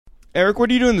Eric, what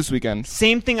are you doing this weekend?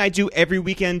 Same thing I do every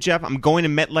weekend, Jeff. I'm going to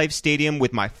MetLife Stadium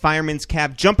with my fireman's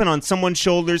cap, jumping on someone's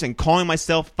shoulders and calling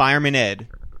myself Fireman Ed.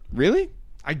 Really?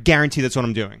 I guarantee that's what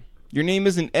I'm doing. Your name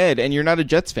isn't Ed, and you're not a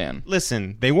Jets fan.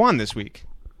 Listen, they won this week.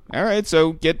 All right,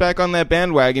 so get back on that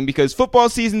bandwagon because football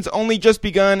season's only just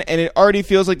begun, and it already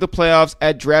feels like the playoffs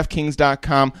at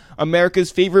DraftKings.com,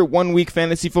 America's favorite one-week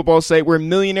fantasy football site where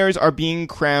millionaires are being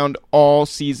crowned all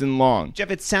season long.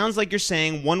 Jeff, it sounds like you're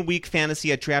saying 1 week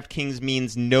fantasy at DraftKings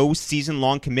means no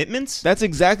season-long commitments? That's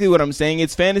exactly what I'm saying.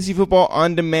 It's fantasy football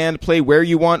on demand. Play where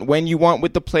you want, when you want,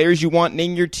 with the players you want.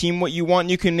 Name your team what you want.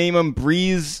 You can name them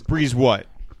Breeze. Breeze what?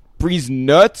 Breeze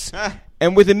Nuts.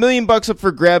 And with $1 million up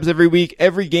for grabs every week,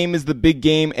 every game is the big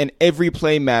game, and every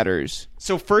play matters.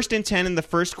 So 1st and 10 in the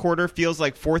first quarter feels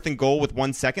like 4th and goal with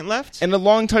 1 second left? And a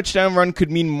long touchdown run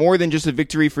could mean more than just a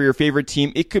victory for your favorite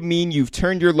team. It could mean you've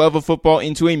turned your love of football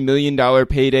into $1 million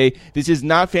payday. This is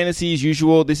not fantasy as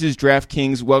usual. This is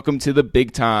DraftKings. Welcome to the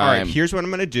big time. All right, here's what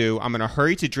I'm going to do. I'm going to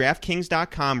hurry to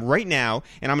DraftKings.com right now,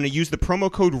 and I'm going to use the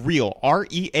promo code REAL,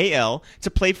 R-E-A-L,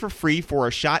 to play for free for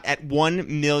a shot at $1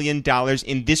 million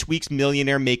in this week's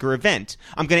Millionaire Maker event.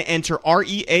 I'm going to enter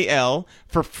REAL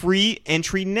for free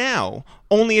entry now.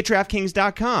 Only at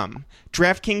DraftKings.com.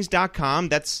 DraftKings.com,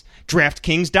 that's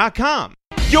DraftKings.com.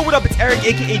 Yo, what up? It's Eric,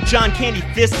 a.k.a. John Candy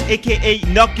Fists, a.k.a.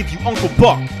 Nuck Give You Uncle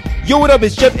Buck. Yo, what up?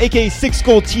 It's Jeff, a.k.a. Six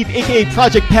Gold Teeth, a.k.a.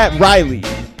 Project Pat Riley.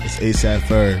 It's AP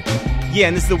Ferg. Yeah,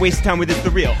 and this is the waste of time with It's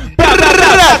The Real.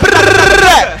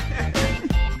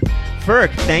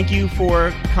 Ferg, thank you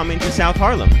for coming to South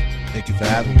Harlem. Thank you for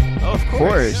having me. Oh, of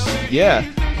course. Yeah.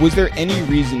 Was there any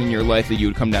reason in your life that you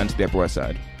would come down to the Upper West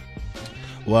Side?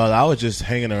 Well, I was just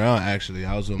hanging around, actually.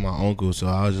 I was with my uncle, so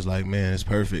I was just like, man, it's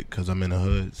perfect because I'm in the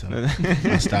hood. So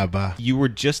I stopped by. You were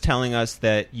just telling us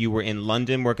that you were in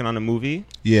London working on a movie.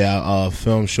 Yeah, I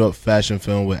filmed short fashion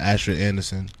film with Astrid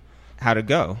Anderson. How'd it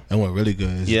go? It went really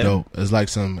good. It's dope. It's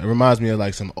like it reminds me of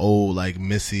like some old, like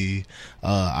Missy,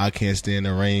 I Can't Stand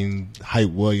the Rain, Hype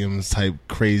Williams type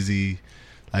crazy,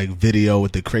 like video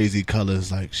with the crazy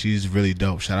colors. Like, she's really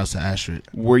dope. Shout out to Astrid.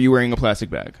 Were you wearing a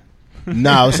plastic bag?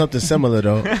 Nah, it was something similar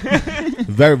though.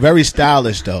 Very, very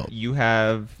stylish though. You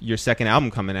have your second album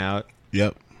coming out.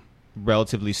 Yep.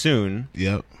 Relatively soon.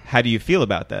 Yep. How do you feel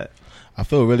about that? I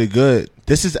feel really good.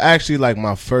 This is actually like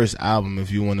my first album, if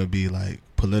you want to be like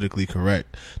politically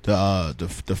correct.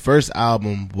 The first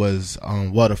album was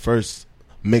the first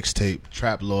mixtape,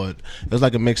 Trap Lord. It was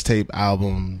like a mixtape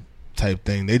album type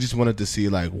thing. They just wanted to see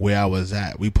like where I was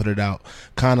at. We put it out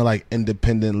kind of like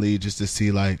independently just to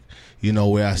see like, you know,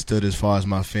 where I stood as far as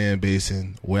my fan base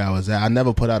and where I was at. I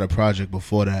never put out a project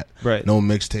before that. Right. No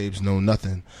mixtapes, no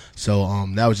nothing. So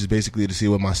that was just basically to see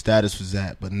where my status was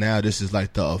at. But now this is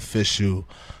like the official,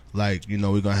 like, you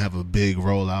know, we're going to have a big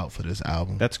rollout for this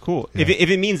album. That's cool. Yeah. If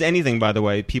it means anything, by the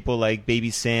way, people like Baby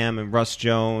Sam and Russ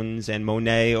Jones and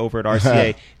Monet over at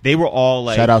RCA, they were all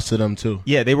like... Shout outs to them too.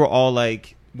 Yeah, they were all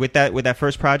like... With that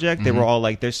first project, they were all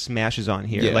like, there's smashes on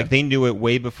here. Yeah. Like, they knew it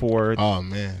way before. Oh,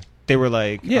 man. They were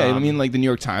like... Yeah, I mean, like, the New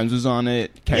York Times was on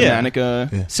it.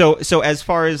 Danica. Yeah. So as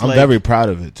far as, I'm like... very proud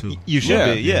of it, too. You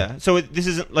should be, yeah. So this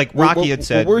isn't, like, Rocky had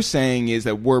said... What we're saying is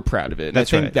that we're proud of it. That's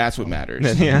I think right. that's what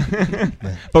matters. Yeah.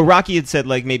 But Rocky had said,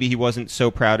 like, maybe he wasn't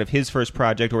so proud of his first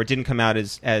project, or it didn't come out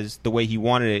as the way he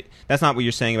wanted it. That's not what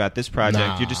you're saying about this project.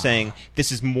 Nah. You're just saying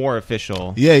this is more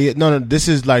official. Yeah. No, this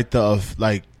is like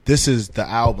this is the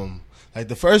album. Like,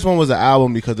 the first one was an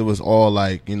album because it was all,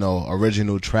 like, you know,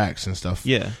 original tracks and stuff.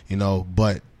 Yeah. You know,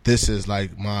 but this is,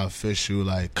 like, my official,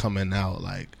 like, coming out,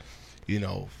 like, you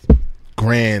know,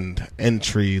 grand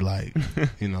entry, like,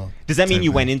 you know. Does that mean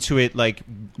you thing. went into it, like,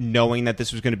 knowing that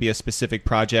this was going to be a specific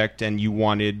project and you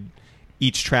wanted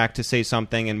each track to say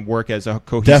something and work as a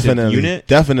cohesive unit?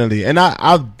 Definitely. And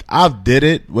I've did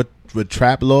it with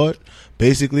Trap Lord,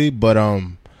 basically, but,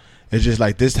 it's just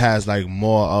like this has like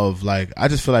more of like, I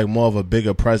just feel like more of a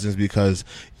bigger presence because,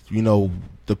 you know,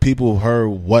 the people heard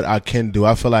what I can do.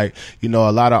 I feel like, you know,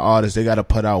 a lot of artists, they got to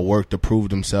put out work to prove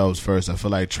themselves first. I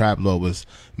feel like Trap Lord was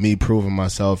me proving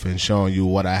myself and showing you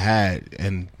what I had.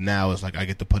 And now it's like I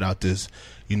get to put out this,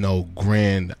 you know,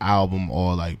 grand album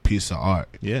or like piece of art.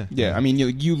 Yeah. Yeah, I mean,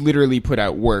 you literally put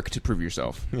out work to prove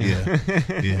yourself. Yeah.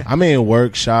 Yeah. I mean,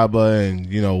 Work, Shaba, and,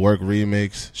 you know, Work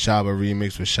remix, Shaba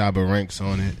remix with Shaba Ranks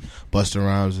on it, Busta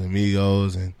Rhymes and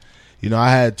Migos. And, you know,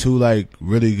 I had two, like,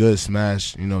 really good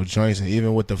smash, you know, joints. And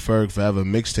even with the Ferg Forever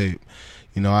mixtape,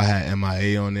 you know, I had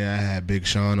MIA on there, I had Big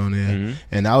Sean on there,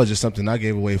 and that was just something I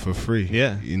gave away for free.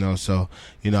 Yeah. You know, so,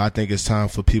 you know, I think it's time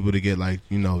for people to get, like,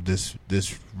 you know, this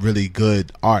really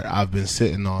good art I've been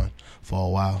sitting on for a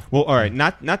while. Well, all right,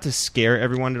 not to scare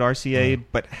everyone at RCA,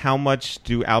 but how much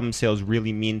do album sales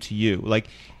really mean to you? Like,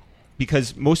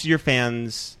 because most of your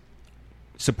fans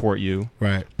support you,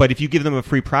 Right. but if you give them a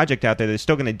free project out there, they're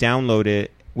still going to download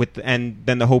it and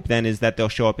then the hope then is that they'll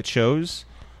show up at shows.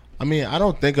 I mean, I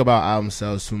don't think about album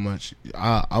sales too much.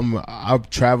 I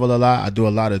travel a lot. I do a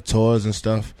lot of tours and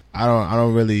stuff. I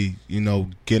don't really,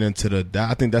 get into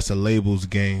I think that's a label's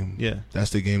game. Yeah.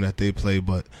 That's the game that they play,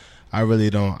 but I really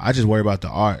don't. I just worry about the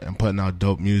art and putting out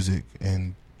dope music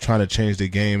and trying to change the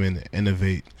game and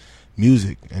innovate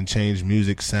music and change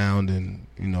music sound and,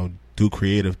 do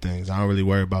creative things. I don't really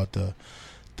worry about the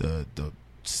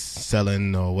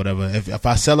selling or whatever. If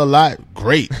I sell a lot,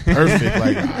 great, perfect.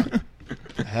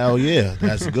 Like, hell yeah,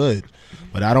 that's good.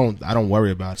 But I don't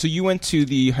worry about it. So you went to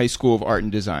the High School of Art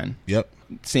and Design. Yep.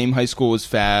 Same high school as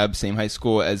Fab, same high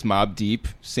school as Mobb Deep,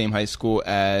 same high school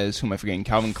as, who am I forgetting,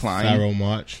 Calvin Klein.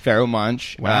 Pharoah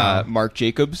Monch. Wow. Mark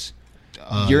Jacobs.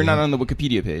 You're not on the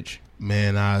Wikipedia page.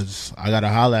 Man, I gotta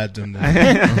holler at them.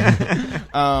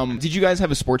 Did you guys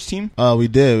have a sports team? We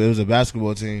did. It was a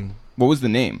basketball team. What was the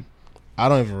name? I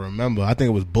don't even remember. I think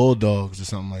it was Bulldogs or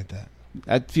something like that.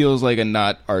 That feels like a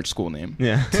not art school name.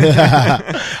 Yeah.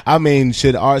 I mean,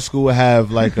 should art school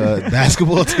have like a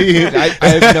basketball team? I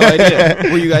have no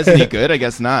idea. Were you guys any good? I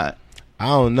guess not. I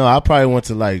don't know. I probably went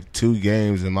to like 2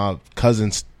 games, and my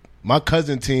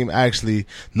cousin team actually,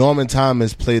 Norman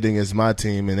Thomas played against my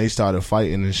team, and they started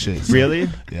fighting and shit. So, really?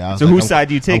 Yeah. I was So like, whose side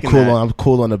do you take? I'm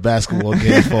cool on the basketball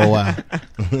game for a while.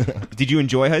 Did you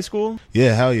enjoy high school?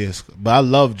 Yeah, hell yes. But I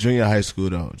love junior high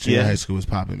school though. Junior Yeah. high school was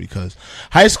popping because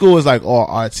high school was like all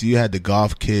artsy. You had the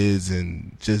golf kids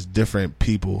and just different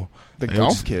people. The It golf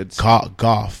was kids? golf. Oh,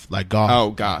 goth. Yeah.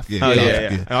 Oh, golf,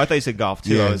 yeah. Oh, I thought you said golf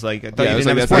too. Yeah. I was like, I thought Yeah, I you was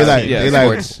didn't like, have a that's sports not- team.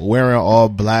 They sports. wearing all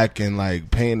black and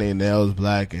like painting their nails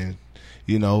black, and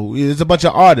there's a bunch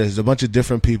of artists, a bunch of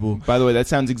different people. By the way, that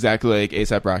sounds exactly like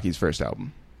A$AP Rocky's first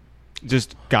album.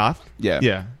 Just goth? Yeah.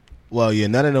 Yeah. Well, yeah,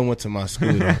 none of them went to my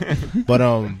school though.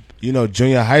 But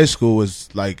junior high school was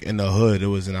like in the hood. It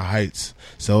was in the Heights,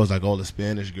 so it was like all the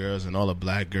Spanish girls and all the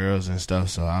black girls and stuff.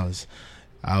 So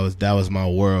that was my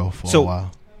world for a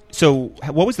while. So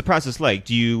what was the process like?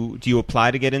 Do you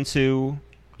apply to get into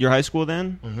your high school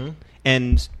then? Mm-hmm.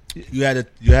 And You had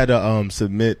to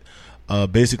submit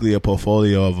basically a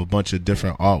portfolio of a bunch of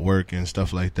different artwork and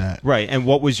stuff like that. right. And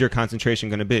what was your concentration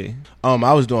going to be?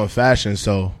 I was doing fashion,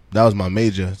 so that was my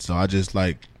major. So I just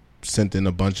like sent in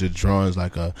a bunch of drawings.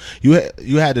 Like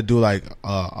you had to do like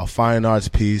a fine arts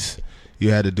piece.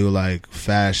 You had to do like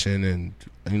fashion,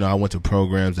 and I went to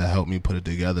programs that helped me put it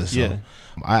together. So Yeah.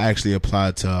 I actually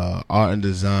applied to art and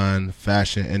design,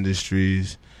 fashion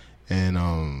industries, and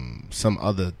some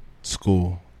other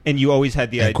school. And you always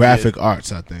had the And idea. graphic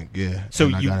arts, I think. Yeah. So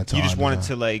And I you got into just art wanted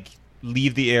design. to like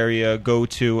leave the area, go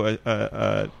to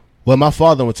a Well, my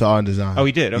father went to art and design. Oh,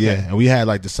 he did? Okay. Yeah, and we had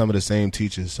like some of the same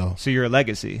teachers. So you're a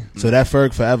legacy. that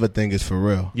Ferg Forever thing is for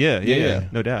real. Yeah.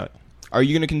 No doubt. Are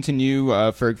you going to continue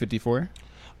Ferg 54?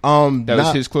 That was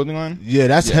Not- his clothing line? Yeah,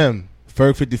 that's Yeah. him.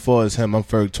 Ferg 54 is him. I'm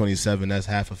Ferg 27. That's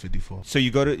half of 54. So you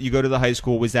go to the high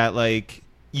school. Was that like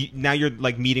now you're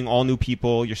like meeting all new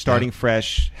people? You're starting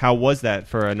fresh. How was that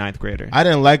for a 9th grader? I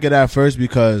didn't like it at first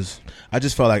because I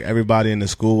just felt like everybody in the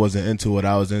school wasn't into what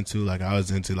I was into. Like I was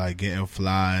into like getting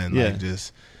fly and like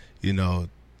just,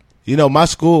 my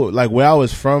school, like where I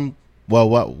was from. Well,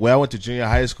 where I went to junior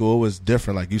high school was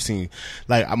different. Like you seen,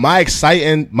 like my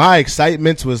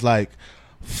excitement was like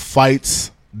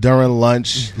fights during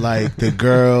lunch, like the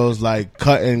girls like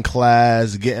cutting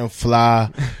class, getting fly,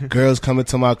 girls coming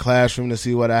to my classroom to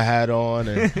see what I had on,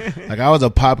 and like I was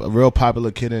a real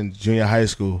popular kid in junior high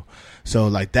school, so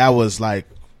like that was like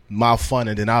my fun.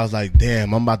 And then I was like,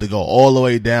 damn, I'm about to go all the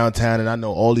way downtown, and I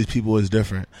know all these people is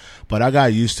different, but I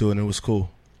got used to it, and it was cool,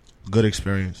 good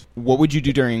experience. What would you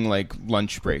do during like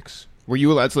lunch breaks? Were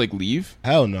you allowed to like leave?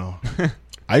 Hell no.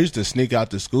 I used to sneak out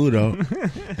to school though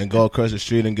and go across the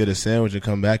street and get a sandwich and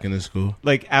come back into school.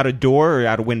 Like out a door or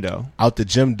out a window? Out the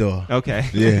gym door. Okay.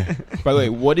 Yeah. By the way,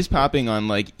 what is popping on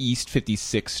like East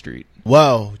 56th Street?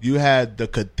 Well, you had the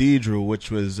Cathedral, which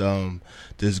was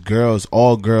this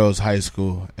all girls high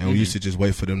school, and we used to just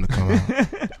wait for them to come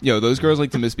out. Yo, those girls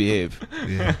like to misbehave.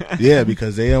 Yeah,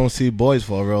 because they don't see boys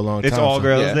for a real long time. It's all so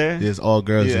girls yeah. there? It's all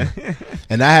girls Yeah. there.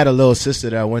 And I had a little sister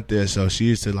that went there, so she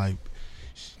used to like,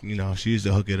 she used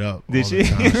to hook it up. Did all she? The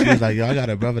time. She was like, yo, I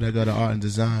got a brother that go to art and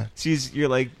design. You're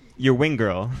like your wing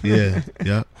girl. Yeah,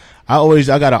 yeah. I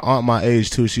got an aunt my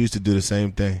age too. She used to do the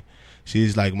same thing.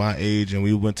 She's like my age, and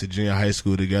we went to junior high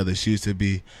school together. She used to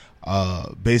be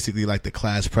basically like the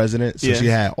class president. So Yeah. she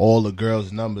had all the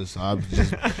girls' numbers. So I would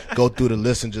just go through the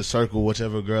list and just circle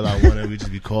whichever girl I wanted. We'd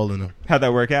just be calling them. How'd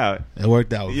that work out? It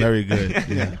worked out very good.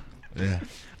 Yeah. Yeah.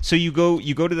 So you go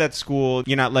to that school.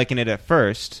 You're not liking it at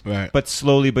first, Right. but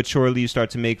slowly but surely you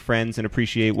start to make friends and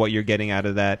appreciate what you're getting out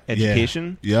of that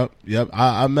education. Yeah. Yep.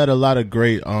 I met a lot of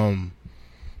great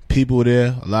people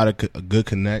there. A lot of good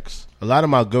connects. A lot of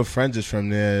my good friends is from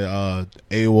there.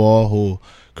 AWOL, who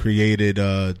created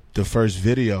the first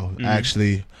video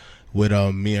actually with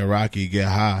me and Rocky Get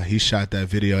High. He shot that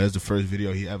video. That's the first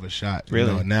video he ever shot.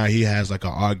 Really? You know, now he has like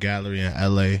an art gallery in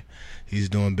LA. He's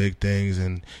doing big things.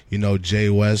 And you know, Jay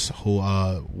West, who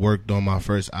worked on my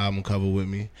first album cover with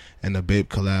me, and the Bape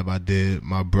collab I did.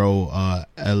 My bro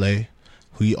LA,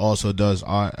 who he also does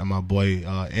art, and my boy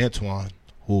Antoine,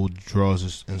 who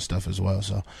draws and stuff as well.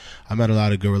 So I met a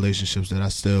lot of good relationships that I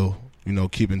still, you know,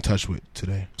 keep in touch with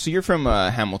today. So you're from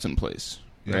Hamilton Place,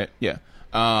 right? Yeah.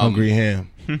 Hungry Ham.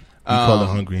 We call it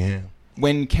Hungry Ham.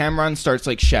 When Cameron starts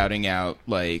like shouting out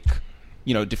like,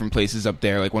 you know, different places up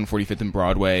there, like 145th and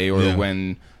Broadway, or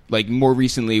when like more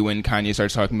recently when Kanye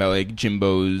starts talking about like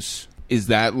Jimbo's, is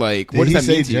that like what did does he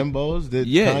that mean say to you? Jimbo's? Did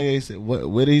Yeah. Kanye say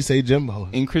where did he say Jimbo's?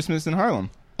 In Christmas in Harlem?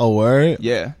 Oh, word?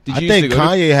 Yeah. Did I you think used to go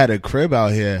Kanye had a crib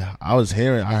out here. I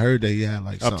heard that he had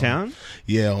like something. Uptown?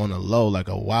 Yeah, on the low, like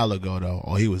a while ago though,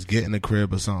 or he was getting a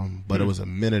crib or something. But it was a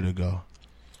minute ago.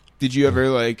 Did you ever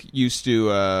like used to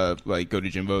like go to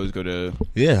Jimbo's?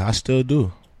 Yeah, I still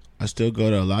do. I still go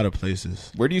to a lot of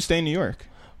places. Where do you stay in New York?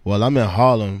 Well, I'm in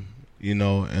Harlem, you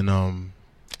know, and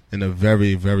in a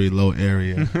very, very low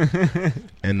area.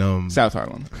 And South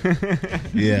Harlem.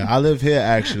 yeah, I live here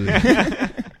actually.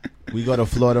 We go to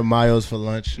Florida Miles for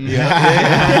lunch.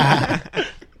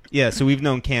 Yeah, so we've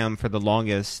known Cam for the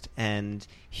longest, and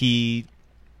he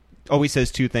always says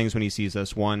two things when he sees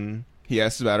us. One, He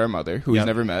asks about our mother, who he's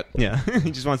never met. yeah,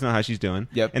 he just wants to know how she's doing.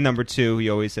 Yep. And number two, he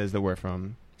always says that we're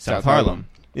from South South Harlem.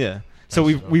 Yeah. So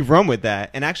we've run with that,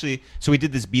 and actually, so we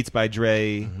did this Beats by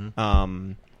Dre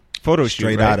photo shoot,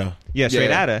 Straight right? Outta. Yeah, Straight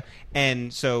Yeah. Outta.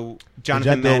 And so Did Jonathan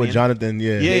y'all know with Mannion, Jonathan?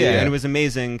 Yeah. yeah, and it was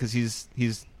amazing because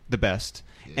he's the best.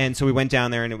 And so we went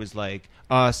down there, and it was like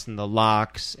us and the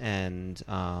Locks and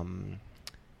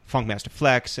Funkmaster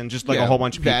Flex and just like a whole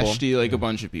bunch of people. Vashti, like a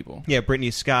bunch of people. Yeah,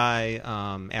 Brittany Sky,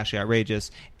 Ashley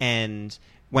Outrageous. And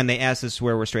when they asked us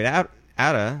where we're straight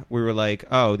outta, we were like,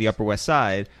 oh, the Upper West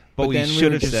Side. But we then should we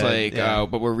were have just said, like, yeah, oh,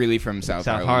 but we're really from South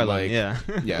Harlem. Like, yeah.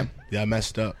 Yeah. Yeah, I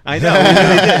messed up. I know. We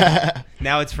really did.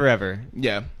 Now it's forever.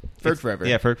 Yeah. Ferg forever.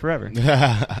 Yeah, Ferg forever.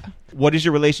 What is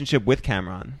your relationship with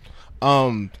Cameron?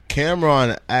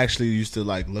 Cameron actually used to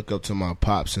like look up to my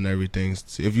pops and everything.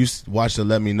 If you watch the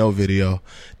Let Me Know video,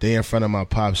 they in front of my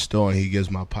pop's store and he gives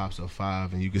my pops a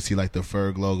 5, and you can see like the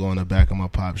Ferg logo on the back of my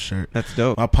pop's shirt. That's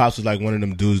dope. My pops was like one of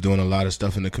them dudes doing a lot of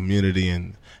stuff in the community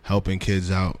and helping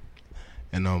kids out.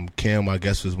 And Cam, I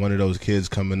guess, was one of those kids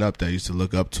coming up that used to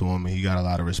look up to him, and he got a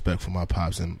lot of respect for my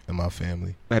pops and my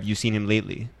family. Have you seen him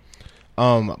lately?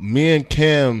 Me and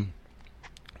Cam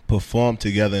performed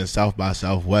together in South by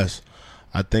Southwest.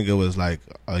 I think it was like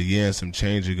a year and some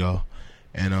change ago.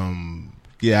 And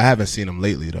yeah, I haven't seen him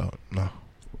lately though. No.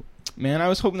 Man, I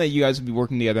was hoping that you guys would be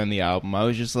working together on the album. I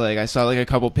was just like, I saw like a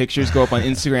couple pictures go up on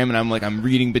Instagram, and I'm like, I'm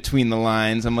reading between the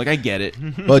lines. I'm like, I get it.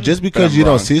 But just because But I'm you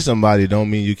wrong. don't see somebody don't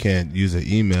mean you can't use an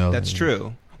email. That's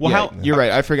true. Well, Yeah, how you're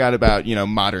right. I forgot about,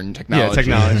 modern technology,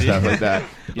 technology. and stuff like that.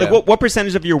 Yeah. like what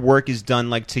percentage of your work is done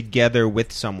like together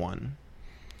with someone?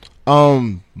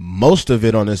 Most of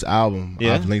it on this album,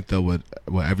 Yeah? I've linked up with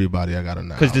everybody I got on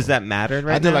that. Because does album. that matter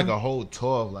right I did now? like a whole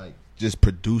tour of like just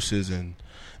producers and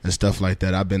stuff like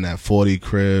that. I've been at 40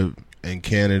 Crib in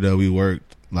Canada. We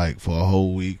worked like for a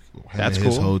whole week. Him That's and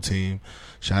his cool. whole team.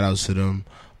 Shout outs to them.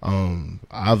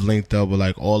 I've linked up with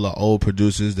like all the old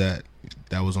producers that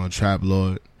was on Trap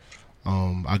Lord.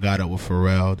 I got up with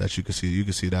Pharrell, that you can see. You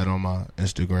can see that on my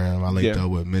Instagram. I linked up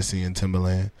with Missy and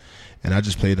Timberland, and I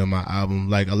just played on my album.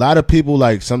 Like a lot of people,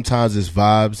 like sometimes it's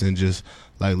vibes and just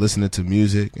like listening to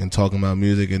music and talking about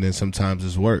music, and then sometimes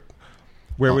it's work.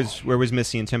 Where was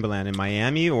Missy and Timberland, in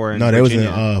Miami or in No, they was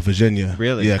Virginia? in Virginia.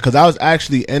 Really? Yeah, because I was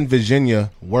actually in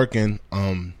Virginia working,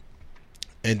 and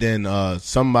then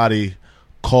somebody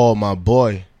called my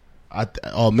boy.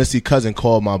 Missy cousin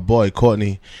called my boy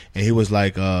Courtney, and he was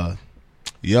like, Ferg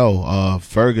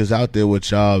is out there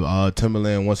with y'all.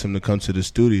 Timberland wants him to come to the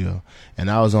studio, and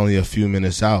I was only a few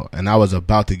minutes out, and I was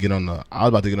about to get on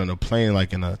the plane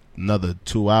like in another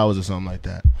 2 hours or something like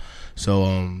that. So,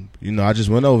 I just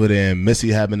went over there, and Missy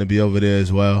happened to be over there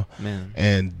as well. Man.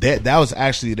 And that was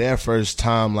actually their first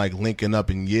time, like, linking up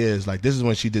in years. Like, this is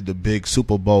when she did the big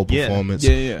Super Bowl performance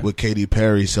with Katy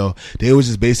Perry. So they was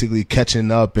just basically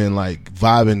catching up and, like,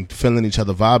 vibing, filling each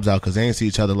other vibes out because they ain't see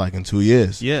each other, like, in 2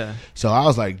 years. Yeah. So I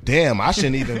was like, damn, I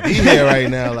shouldn't even be here right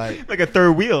now. Like a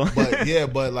third wheel.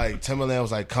 but like, Timberland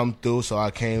was like, come through. So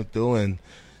I came through, and,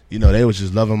 they was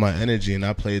just loving my energy, and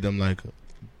I played them, like,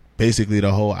 basically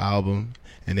the whole album.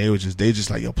 And they just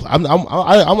like, yo, I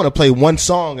want to play one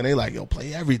song, and they like, yo,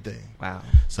 play everything. Wow.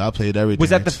 So I played everything.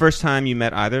 Was that the first time you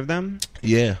met either of them?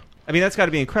 Yeah. I mean, that's got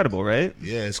to be incredible, right?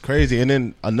 Yeah, it's crazy. And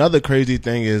then another crazy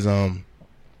thing is, I'm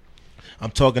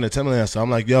talking to Timberland, so I'm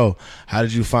like, yo, how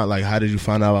did you find out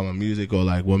about my music, or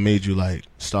like what made you like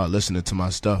start listening to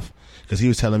my stuff? Because he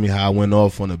was telling me how I went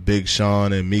off on a Big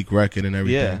Sean and Meek record and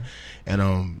everything. Yeah.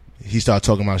 And he started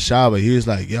talking about Shaba. He was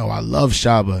like, yo, I love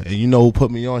Shaba. And you know who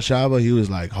put me on Shaba? He was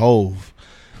like, Hove.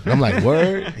 And I'm like,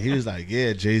 word? He was like,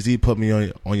 yeah, Jay-Z put me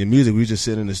on your music. We was just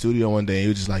sitting in the studio one day, and he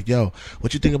was just like, yo,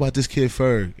 what you think about this kid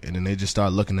Ferg? And then they just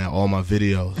started looking at all my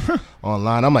videos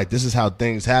online. I'm like, this is how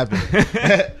things happen.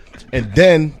 And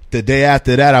then the day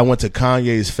after that, I went to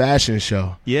Kanye's fashion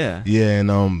show. Yeah. Yeah,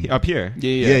 and up here.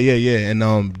 Yeah.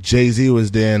 And Jay-Z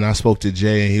was there, and I spoke to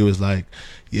Jay, and he was like,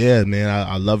 yeah, man,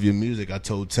 I love your music. I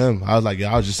told Tim. I was like,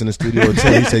 yeah, I was just in the studio with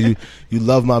Tim. He said, you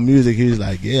love my music. He was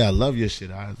like, yeah, I love your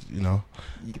shit.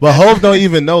 But Hove don't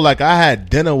even know. Like, I had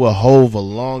dinner with Hove a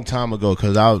long time ago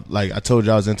because I told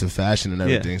you I was into fashion and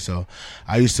everything. Yeah. So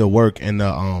I used to work in the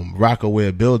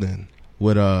Rockaware building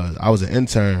with I was an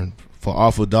intern for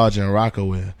Awful Dodger and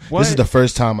Rockaware. What? This is the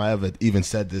first time I ever even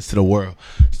said this to the world.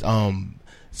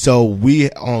 So we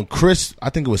I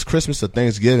think it was Christmas or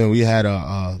Thanksgiving, we had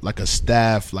a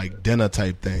staff like dinner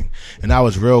type thing, and I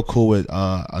was real cool with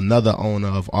another owner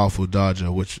of Awful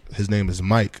Dodger, which his name is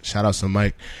Mike. Shout out to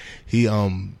Mike. He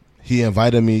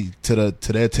invited me to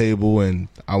their table, and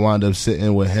I wound up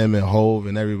sitting with him and Hove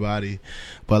and everybody.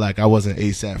 But like, I wasn't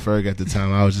ASAP Ferg at the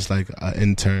time. I was just like an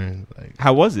intern. Like,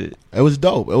 how was it? It was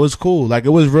dope. It was cool. Like, it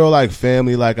was real like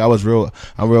family. Like, I'm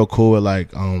real cool with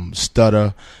like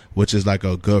Stutter, which is like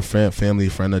a good family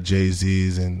friend of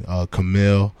Jay-Z's, and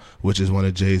Camille, which is one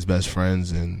of Jay's best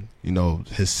friends, and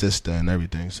his sister and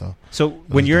everything. So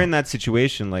when you're in that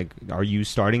situation, like, are you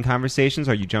starting conversations?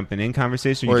 Are you jumping in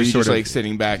conversations? Or are you just like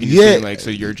sitting back and just being like, so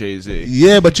you're Jay-Z?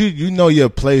 Yeah, but you know your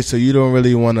place, so you don't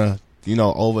really want to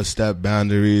overstep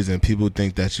boundaries, and people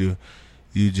think that you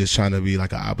just trying to be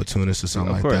like an opportunist or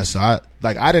something like that. So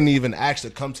I didn't even ask to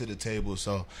come to the table.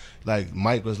 So like,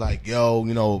 Mike was like,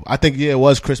 yo, I think, it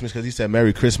was Christmas, because he said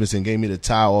Merry Christmas and gave me the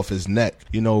towel off his neck.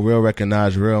 Real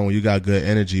recognize real. When you got good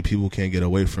energy, people can't get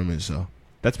away from it. So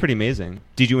that's pretty amazing.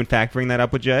 Did you in fact bring that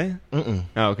up with Jay? Mm-mm.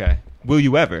 Oh, okay. Will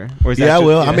you ever? Or is I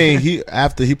will. Yeah. I mean, he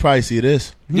probably see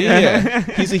this. Yeah.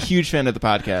 He's a huge fan of the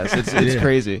podcast. It's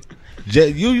crazy.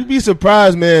 You be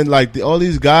surprised, man. Like, all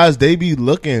these guys, they be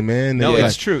looking, man. No,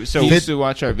 it's true. So he used to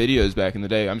watch our videos back in the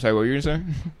day. I'm sorry, what were you gonna say?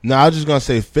 No, I was just gonna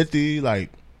say 50,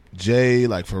 like Jay,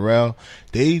 like Pharrell.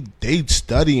 They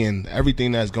studying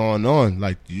everything that's going on.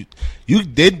 Like,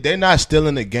 they're not still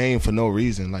in the game for no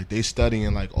reason. Like, they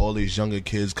studying like all these younger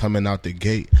kids coming out the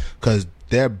gate, because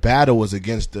their battle was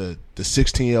against the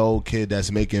 16-year-old kid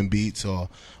that's making beats or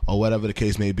whatever the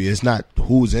case may be. It's not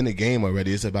who's in the game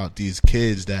already. It's about these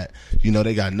kids that,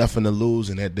 they got nothing to lose,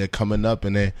 and they're coming up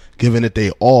and they're giving it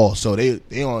they all. So they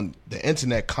on the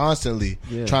internet constantly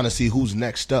trying to see who's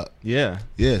next up. Yeah.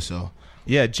 Yeah, so.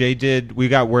 Yeah, Jay did. We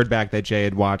got word back that Jay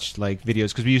had watched like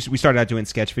videos, because we started out doing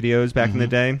sketch videos back in the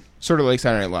day, sort of like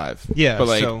Saturday Night Live. Yeah,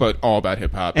 but all about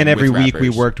hip hop. And every week we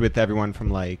worked with everyone from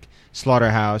like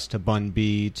Slaughterhouse to Bun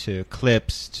B to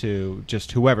Clips to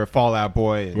just whoever, Fall Out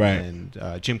Boy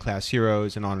and Gym Class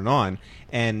Heroes, and on and on.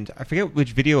 And I forget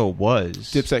which video it was.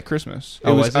 Dipset Christmas.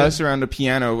 It was us around a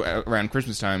piano around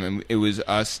Christmas time, and it was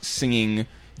us singing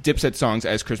Dipset songs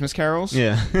as Christmas carols.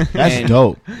 Yeah. That's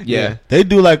dope. Yeah. They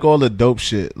do like all the dope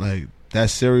shit. Like that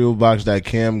cereal box that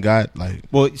Cam got. Like,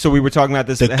 well, so we were talking about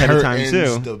this ahead of time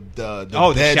too.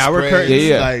 The shower curtains.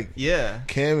 Yeah. Like,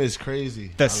 Cam is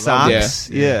crazy. The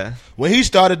socks. Yeah. When he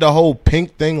started the whole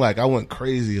pink thing, like, I went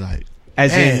crazy. Like,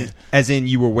 as in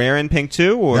you were wearing pink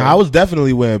too, or? No, I was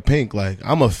definitely wearing pink. Like,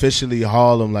 I'm officially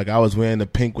Harlem. Like, I was wearing the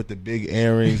pink with the big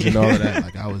earrings and all of that.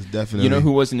 Like, I was definitely. You know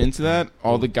who wasn't into that?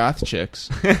 All the goth chicks.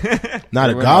 Nah,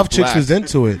 the goth chicks was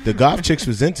into it. The goth chicks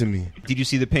was into me. Did you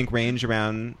see the pink range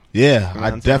around? Yeah,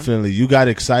 I definitely. You got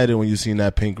excited when you seen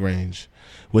that pink range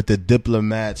with the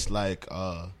diplomats, like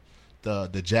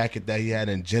the jacket that he had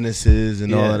in Genesis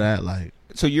and all of that. Like,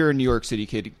 so you're a New York City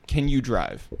kid. Can you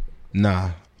drive?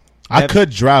 Nah. I could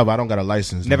drive. I don't got a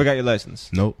license. Never got your license?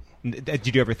 Nope.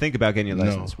 Did you ever think about getting your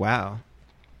license? No. Wow.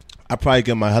 I probably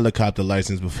get my helicopter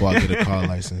license before I get a car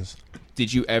license.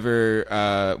 Did you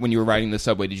ever, when you were riding the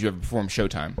subway, did you ever perform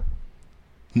Showtime?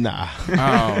 Nah. Oh.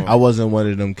 I wasn't one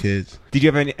of them kids. Did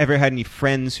you ever had any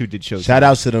friends who did shows? Shout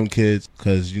outs to them kids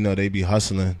because, they be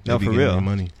hustling. They No, be for getting real. their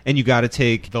money. And you got to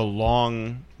take the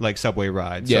long, subway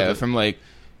rides. Yeah, from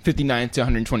 59th to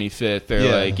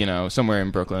 125th or somewhere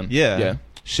in Brooklyn. Yeah.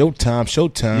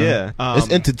 Showtime. Yeah.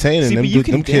 It's entertaining. see, but you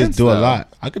can them kids dance, do a though.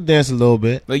 lot. I could dance a little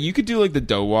bit. Like, you could do, the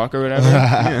dough walk or whatever.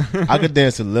 I could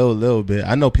dance a little bit.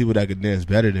 I know people that could dance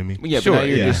better than me. Yeah, Sure, but now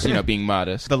you're yeah. just, being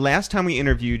modest. The last time we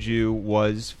interviewed you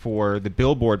was for the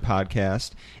Billboard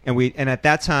podcast, and at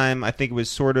that time, I think it was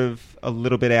sort of a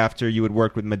little bit after you had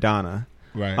worked with Madonna.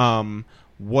 Right.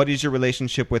 What is your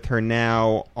relationship with her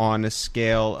now on a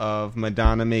scale of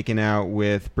Madonna making out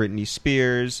with Britney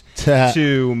Spears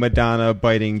to Madonna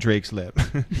biting Drake's lip?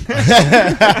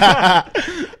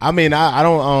 I mean, I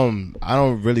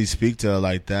don't really speak to her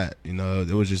like that. It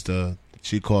was just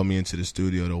she called me into the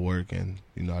studio to work, and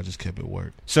I just kept it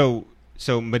work. So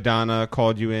Madonna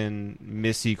called you in,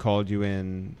 Missy called you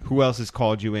in. Who else has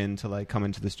called you in to come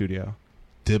into the studio?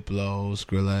 Diplo,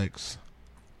 Skrillex,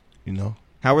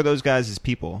 How are those guys as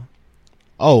people?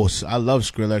 Oh, I love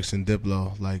Skrillex and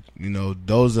Diplo.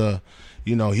 Those are,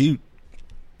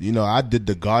 I did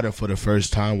the Garden for the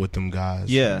first time with them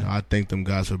guys. Yeah. I thank them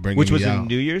guys for bringing Which me was out. a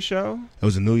New Year's show? It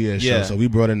was a New Year's Yeah. show. So we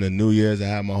brought in the New Year's. I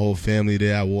had my whole family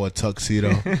there. I wore a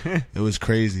tuxedo. It was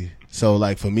crazy. So,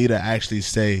 for me to actually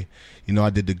say, I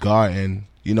did the Garden,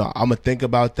 I'm going to think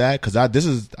about that because I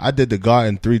did the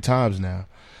Garden 3 times now.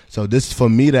 So this, for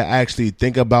me to actually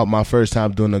think about my first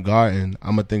time doing the Garden,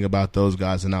 I'm going to think about those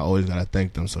guys, and I always got to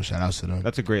thank them. So shout out to them.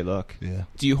 That's a great look. Yeah.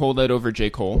 Do you hold that over J.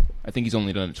 Cole? I think he's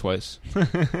only done it twice.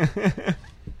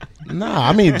 Nah,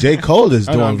 I mean, J. Cole is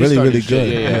Oh, no, doing I'm just really, really starting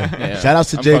good. shit. Yeah. Shout out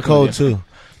to I'm J. fucking Cole, with you. too.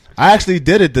 I actually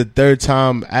did it the 3rd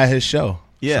time at his show.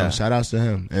 Yeah. So shout outs to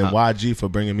him. And YG for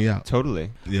bringing me out. Totally.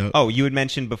 Yep. Oh, you had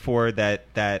mentioned before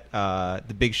that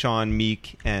the Big Sean,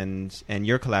 Meek, and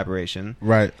your collaboration,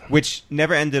 Right. which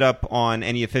never ended up on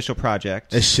any official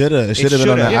project. It should have. It should have been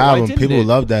on the shoulda. Yeah, why album. didn't People it?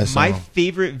 love that song. My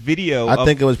favorite video. I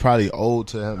think it was probably old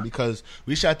to him because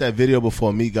we shot that video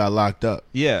before Meek got locked up.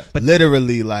 Yeah, but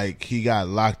Literally, he got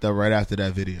locked up right after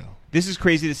that video. this is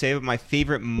crazy to say, but my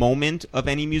favorite moment of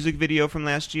any music video from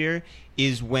last year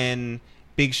is when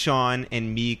Big Sean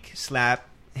and Meek slap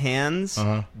hands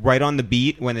right on the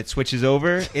beat when it switches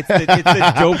over. It's the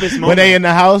dopest moment. When they in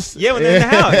the house? Yeah, when they're in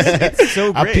the house. It's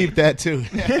so great. I peeped that too.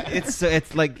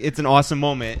 It's an awesome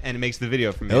moment, and it makes the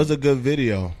video for me. It was a good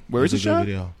video. Where was it shot?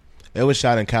 It was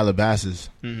shot in Calabasas.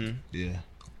 Mm-hmm. Yeah.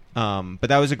 But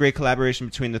that was a great collaboration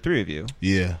between the 3 of you.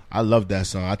 Yeah. I love that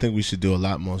song. I think we should do a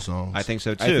lot more songs. I think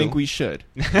so too. I think we should.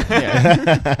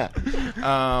 Yeah.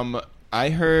 I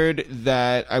heard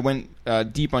that I went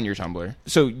deep on your Tumblr.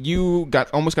 So you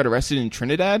almost got arrested in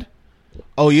Trinidad?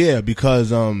 Oh, yeah,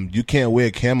 because you can't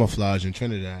wear camouflage in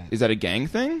Trinidad. Is that a gang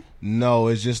thing? No,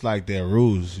 it's just their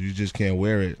rules. You just can't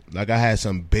wear it. I had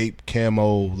some Bape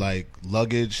camo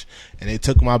luggage, and they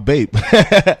took my Bape.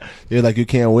 They're like, you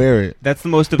can't wear it. That's the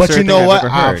most absurd But you know thing what?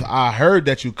 I've ever heard. I heard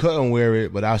that you couldn't wear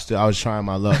it, but I was trying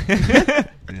my luck.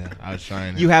 Yeah, I was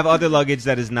trying. You have other luggage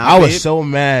that is not. I was Bape? so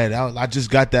mad. I just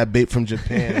got that Bape from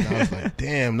Japan, and I was like,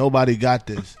 damn, nobody got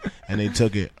this, and they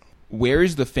took it. Where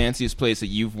is the fanciest place that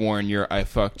you've worn your "I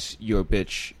fucked your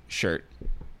bitch" shirt?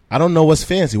 I don't know what's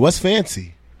fancy. What's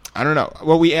fancy? I don't know.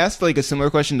 Well, we asked a similar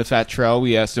question to Fat Trell.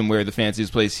 We asked him where the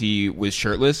fanciest place he was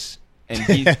shirtless, and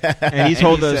he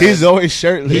told us- He's always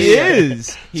shirtless. He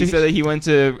is. He said that he went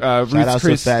to Shout Ruth's out to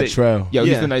Chris. Fat Trell. Yo,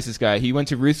 Yeah. he's the nicest guy. He went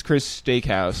to Ruth's Chris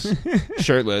Steakhouse,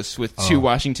 shirtless, with 2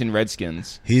 Washington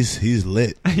Redskins. He's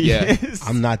lit. Yeah. Yes.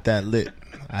 I'm not that lit.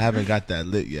 I haven't got that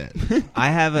lit yet. I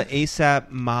have an ASAP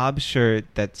Mob shirt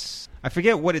that's, I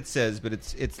forget what it says, but it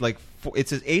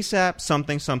says ASAP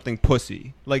something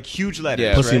pussy, huge letters.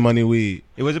 Yeah. Pussy right? money weed.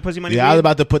 It was a pussy money. Yeah, I was weed?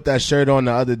 about to put that shirt on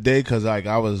the other day because I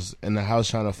was in the house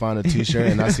trying to find a T-shirt,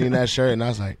 and I seen that shirt, and I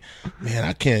was like, man,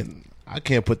 I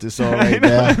can't put this on right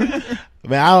now.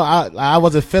 Man, I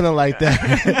wasn't feeling like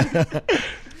that.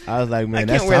 I was like, man,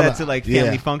 I can't wear that to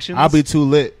family functions. I'll be too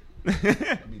lit. I'll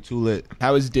be too lit.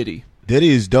 How is Diddy? Diddy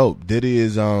is dope. Diddy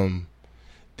is another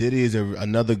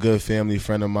good family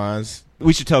friend of mine's.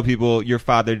 We should tell people your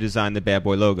father designed the Bad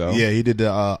Boy logo. Yeah, he did the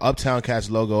Uptown Cats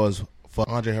logo is for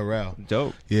Andre Harrell.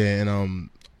 Dope. Yeah, and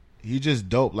he just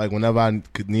dope. Whenever I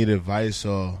could need advice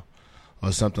or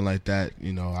something like that,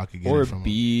 I could get Or it a from him.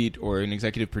 beat, or an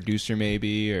executive producer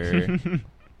maybe, or...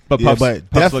 But Yeah, Puff's, but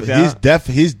Puff's looked out.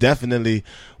 he's definitely,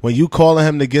 when you calling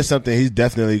him to get something, he's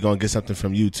definitely gonna get something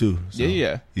from you too. So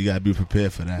Yeah. you gotta be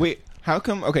prepared for that. Wait, how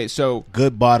come? Okay, so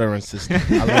Good bartering system.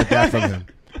 I learned that from him.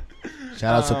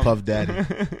 Shout out to Puff Daddy.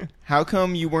 how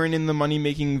come you weren't in the money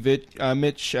making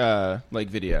Mitch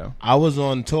video? I was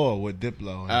on tour with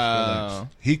Diplo. And Oh. Skrillex.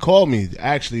 He called me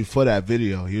actually for that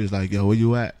video. He was like, "Yo, where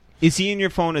you at?" Is he in your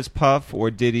phone as Puff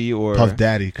or Diddy or Puff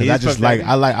Daddy, because He I is just Puff Daddy?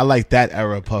 I like that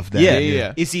era of Puff Daddy.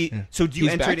 Yeah. Is he? So do you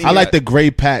He's enter back. it in I your- like the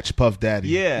gray patch Puff Daddy.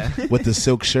 Yeah. with the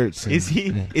silk shirts. And,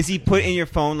 Is he put in your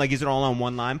phone, like, is it all on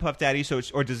one line, Puff Daddy, so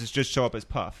or does it just show up as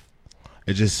Puff?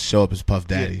 It just show up as Puff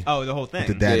Daddy. Yeah. Oh, the whole thing.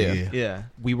 The daddy. Yeah. Yeah. Yeah.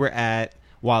 We were at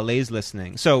Wale's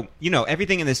listening. So,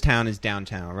 everything in this town is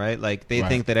downtown, right? Like, they Right.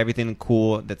 think that everything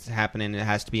cool that's happening, it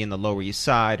has to be in the Lower East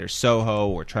Side or Soho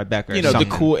or Tribeca or The something.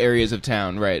 cool areas of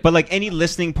town, right? But, like, any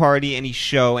listening party, any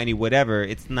show, any whatever,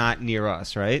 it's not near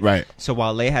us, right? Right. So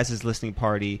Wale has his listening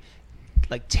party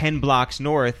like 10 blocks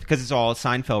north, because it's all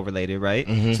Seinfeld related, right?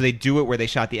 Mhm. So they do it where they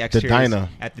shot the exteriors diner.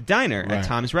 at the diner Right. at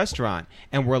Tom's Restaurant,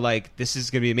 and we're like, this is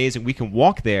gonna be amazing. We can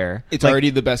walk there. it's like, already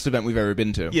the best event we've ever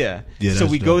been to. yeah. Yeah, So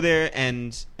that's we dope. go there,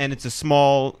 and it's a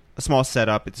small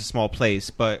setup. It's a small place,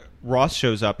 but Ross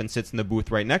shows up and sits in the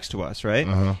booth right next to us, right?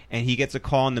 Uh-huh. And he gets a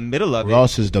call in the middle of it.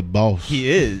 Ross is the boss. He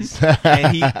is.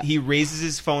 And he raises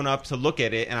his phone up to look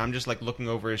at it, and I'm just like looking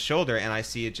over his shoulder, and I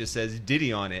see it just says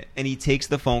Diddy on it. And he takes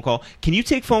the phone call. Can you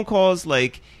take phone calls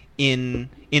like in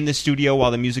the studio while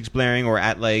the music's blaring, or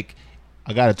at like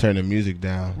I gotta turn the music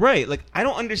down. right? Like, I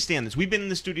don't understand this. We've been in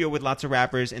the studio with lots of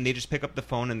rappers, and they just pick up the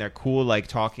phone and they're cool, like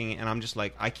talking, and I'm just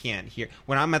like, I can't hear.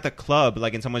 When I'm at the club,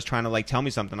 like, and someone's trying to like tell me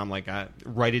something, I'm like,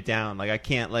 write it down. Like, I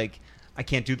can't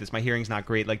do this. My hearing's not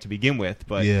great, like, to begin with.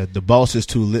 But Yeah, the boss is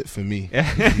too lit for me.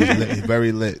 He's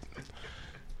very lit.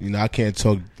 I can't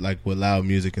talk like with loud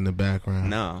music in the background.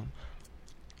 no.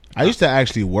 I used to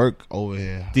actually work over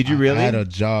here. Did you really? I had a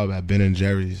job at Ben and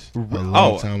Jerry's a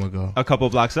long Oh. time ago. A couple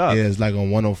blocks up. Yeah, it's like on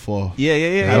 104.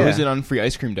 Yeah. How was it on Free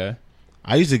Ice Cream Day?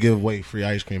 I used to give away free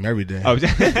ice cream every day. Oh,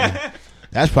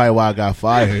 That's probably why I got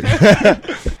fired.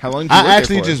 How long did you work I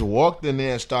actually there for? just walked in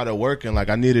there and started working. Like,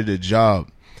 I needed a job,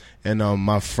 and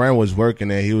my friend was working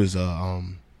there. He was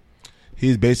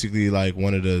he's basically like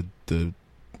one of the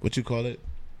what you call it?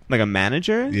 like a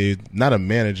manager? Yeah, not a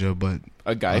manager, but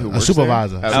a guy who a works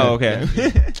supervisor. there? Oh, okay.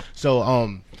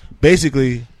 So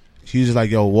basically, he's just like,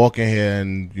 yo, walk in here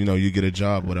and you get a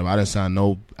job, whatever. I didn't sign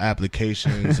no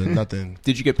applications or nothing.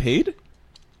 Did you get paid?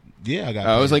 Yeah, I got.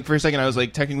 I paid. was like, for a second, I was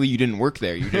like, technically, you didn't work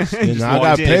there. You just I got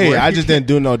walked in and paid. worked. I just didn't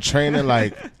do no training.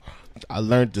 Like, I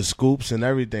learned the scoops and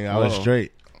everything. I was Whoa.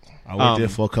 straight. I worked there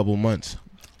for a couple months.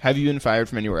 have you been fired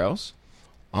from anywhere else?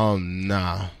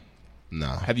 Nah.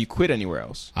 Have you quit anywhere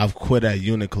else? I've quit at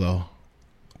Uniqlo.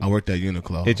 I worked at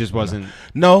Uniqlo. It just wasn't.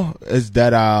 No, it's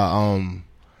that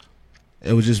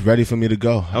it was just ready for me to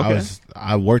go. Okay.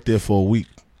 I worked there for a week.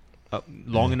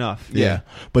 Long enough. Yeah.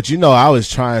 But I was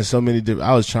trying so many different.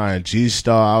 I was trying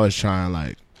G-Star. I was trying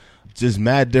like just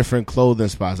mad different clothing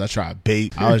spots. I tried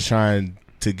Bape. I was trying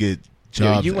to get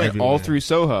Yeah, jobs. you went everywhere. all through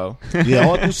Soho. Yeah,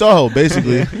 all through Soho,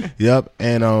 basically. Yep.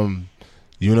 And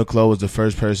Uniqlo was the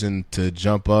first person to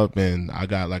jump up, and I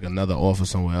got like another offer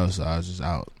somewhere else. So I was just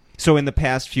out. So in the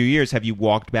past few years, have you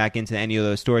walked back into any of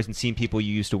those stores and seen people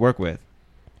you used to work with?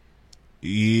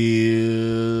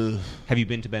 Yeah. Have you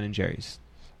been to Ben and Jerry's?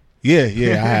 Yeah, I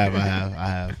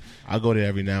have. I go there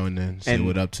every now and then, say And-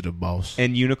 what up to the boss.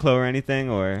 And Uniqlo or anything,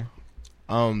 or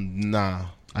Nah.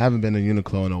 I haven't been to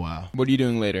Uniqlo in a while. What are you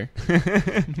doing later?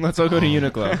 Let's all go to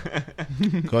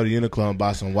Uniqlo. Go to Uniqlo and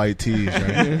buy some white tees,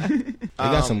 right? They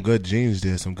got some good jeans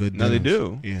there, some good No, they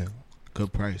denims. do. Yeah,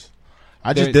 good price.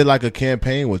 I just They're- did like a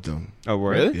campaign with them. oh,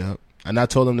 word? Really? Yep. And I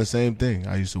told them the same thing.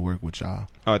 I used to work with y'all.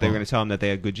 Oh, they were going to tell them that they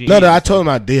had good jeans. No, I told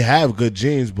them they have good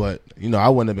jeans, but I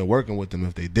wouldn't have been working with them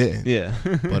if they didn't. Yeah.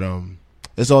 But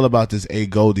it's all about this A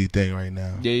Goldie thing right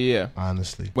now. Yeah.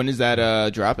 Honestly. When is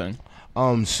that dropping?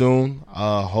 Soon.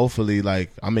 Hopefully,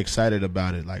 like, I'm excited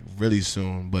about it, like, really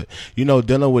soon. But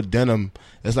dealing with denim,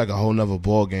 it's like a whole nother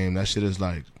ball game. That shit is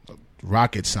like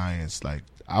rocket science. Like,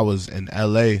 I was in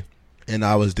LA and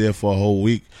I was there for a whole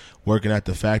week working at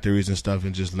the factories and stuff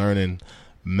and just learning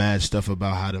mad stuff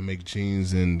about how to make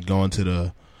jeans and going to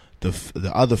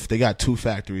the other. They got two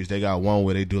factories. They got one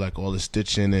where they do like all the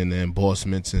stitching and the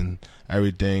embossments and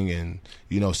everything, and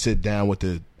sit down with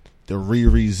the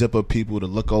zipper people to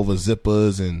look over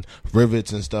zippers and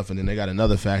rivets and stuff, and then they got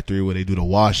another factory where they do the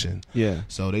washing. Yeah.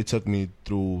 So they took me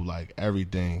through like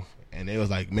everything, and they was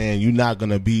like, man, you're not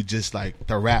gonna be just like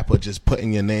the rapper just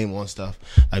putting your name on stuff.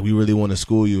 Like, we really want to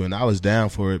school you. And I was down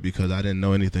for it because I didn't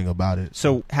know anything about it.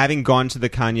 So having gone to the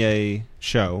Kanye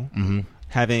show, Mhm.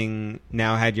 having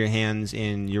now had your hands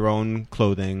in your own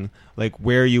clothing, like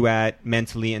where are you at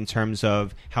mentally in terms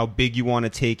of how big you want to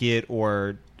take it,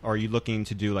 or are you looking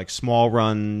to do like small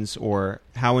runs, or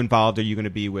how involved are you going to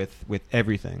be with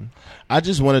everything? I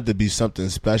just want it to be something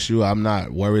special. I'm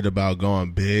not worried about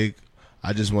going big.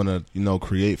 I just want to,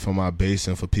 create for my base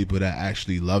and for people that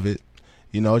actually love it.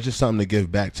 It's just something to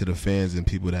give back to the fans and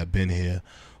people that have been here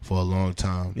for a long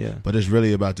time. Yeah. But it's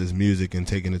really about this music and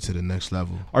taking it to the next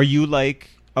level. Are you like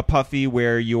a Puffy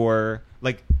where you're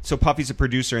like, so Puffy's a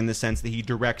producer in the sense that he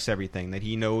directs everything, that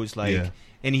he knows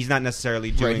and he's not necessarily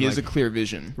doing Right, he has a clear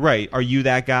vision. Right. Are you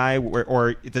that guy,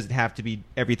 or does it have to be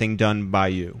everything done by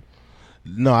you?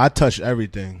 No, I touch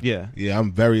everything. Yeah. Yeah,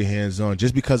 I'm very hands-on.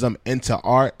 Just because I'm into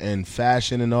art and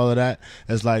fashion and all of that,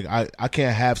 it's like I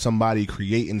can't have somebody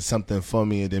creating something for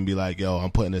me and then be like, yo, I'm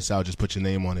putting this out, just put your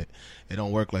name on it. It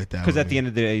don't work like that. Because at the end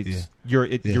of the day, you're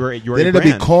then a it'll be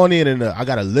brand. corny, and then I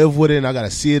got to live with it, and I got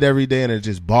to see it every day, and it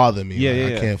just bother me.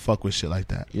 I can't fuck with shit like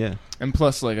that. Yeah. And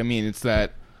plus, it's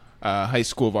that high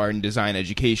school of art and design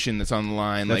education that's on the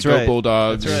line. That's like, right. Go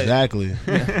Bulldogs. That's right. Exactly.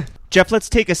 Jeff, let's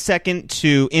take a second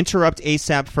to interrupt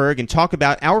ASAP Ferg and talk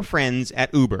about our friends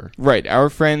at Uber. Right. Our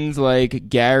friends like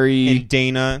Gary And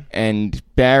Dana. and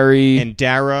Barry And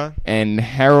Dara. and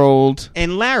Harold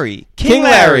And Larry. King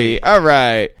Larry. All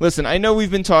right. Listen, I know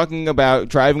we've been talking about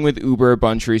driving with Uber a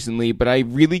bunch recently, but I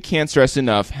really can't stress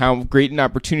enough how great an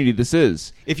opportunity this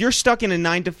is. If you're stuck in a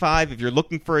 9-to-5, if you're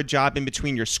looking for a job in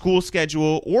between your school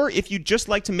schedule, or if you just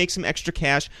like to make some extra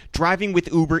cash, driving with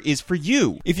Uber is for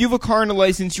you. If you have a car and a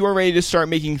license, you are ready to start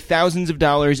making thousands of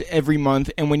dollars every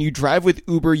month. And when you drive with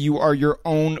Uber, you are your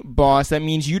own boss. That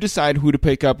means you decide who to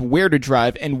pick up, where to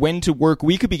drive, and when to work.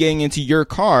 We could be getting into your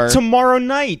car Tomorrow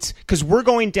night, because we're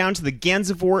going down to the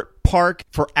Gansevoort Park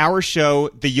for our show,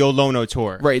 the Yolono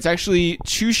Tour. Right. It's actually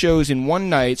 2 shows in one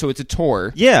night, so it's a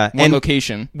tour. Yeah. One and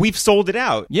location. We've sold it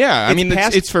out. Yeah.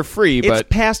 It's for free, but it's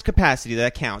past capacity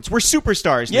that counts. We're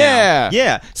superstars now. Yeah.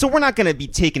 Yeah. So we're not going to be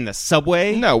taking the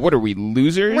subway. no, what are we,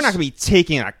 losers? We're not going to be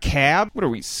taking a cab. What are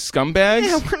we, scumbags?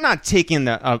 Yeah, we're not taking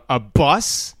a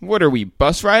bus. What are we,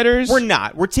 bus riders? We're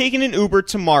not. We're taking an Uber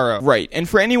tomorrow. Right. And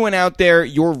for anyone out there,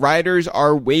 your riders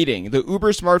are waiting. The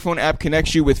Uber smartphone app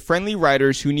connects you with friendly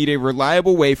riders who need a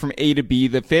reliable way from A to B.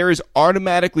 The fare is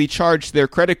automatically charged to their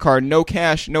credit card. No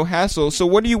cash, no hassle. So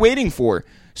what are you waiting for?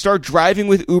 Start driving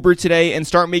with Uber today and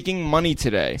start making money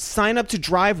today. Sign up to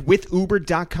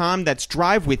drivewithuber.com. That's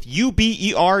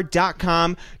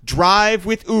drivewithuber.com.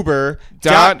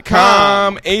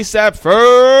 Drivewithuber.com. ASAP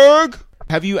Ferg.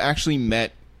 Have you actually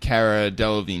met Cara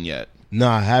Delevingne yet? No,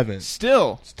 I haven't.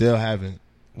 Still haven't.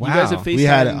 You guys have FaceTimed? We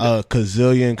had a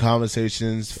gazillion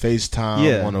conversations,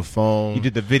 FaceTime on the phone. You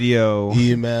did the video.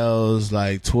 Emails,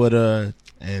 like Twitter,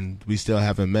 and we still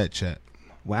haven't met yet.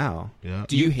 Wow. Yeah.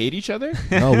 Do you hate each other?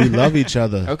 No, we love each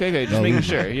other. Okay, just making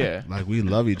sure, yeah. Like, we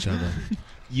love each other.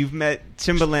 You've met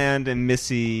Timbaland and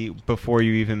Missy before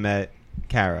you even met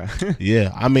Cara. Yeah,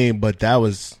 but that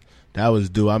was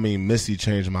due. Missy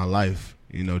changed my life,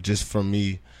 just from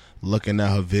me looking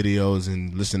at her videos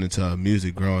and listening to her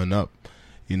music growing up.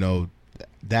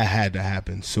 That had to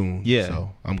happen soon. Yeah.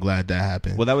 So I'm glad that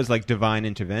happened. Well, that was like divine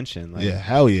intervention. Yeah,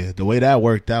 hell yeah. The way that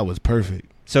worked out was perfect.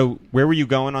 So where were you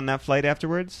going on that flight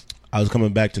afterwards? I was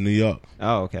coming back to New York.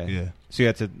 Oh, okay. Yeah. So you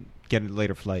had to get a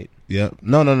later flight. Yeah.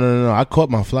 No. I caught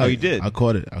my flight. Oh, you did? I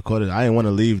caught it. I didn't want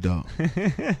to leave, though.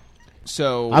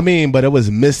 So but it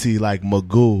was Missy, like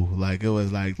Magoo. Like, it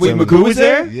was like... Wait, Magoo was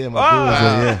there? Yeah, Magoo was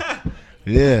there,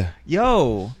 yeah.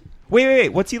 Yo. Wait.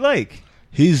 What's he like?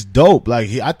 He's dope. Like,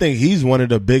 I think he's one of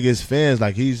the biggest fans.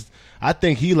 Like, I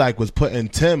think he was putting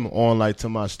Tim on to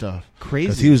my stuff. Crazy.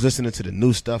 Because he was listening to the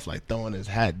new stuff, throwing his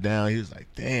hat down. He was like,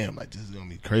 damn, this is gonna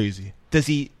be crazy. Does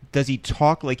he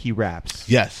talk like he raps?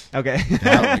 Yes. Okay.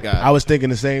 Oh my God. I was thinking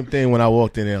the same thing when I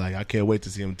walked in there. Like, I can't wait to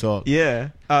see him talk.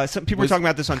 Yeah. Some people were talking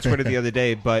about this on Twitter the other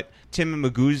day, but Tim and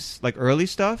Magoo's early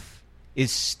stuff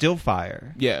is still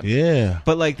fire. Yeah. Yeah.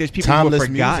 But there's people Timeless who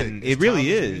have forgotten. music. It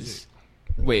really Timeless is. music.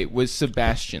 Wait, was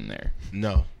Sebastian there?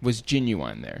 No. Was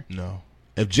Genuine there? No.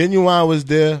 If Genuine was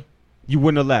there, You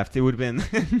wouldn't have left. It would have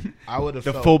been I would have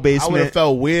the full basement. I would have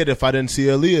felt weird if I didn't see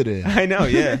Aaliyah there. I know,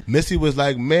 yeah. Missy was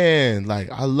like, man,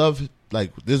 I love, this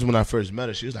is when I first met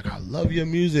her. She was like, I love your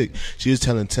music. She was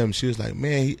telling Tim, she was like,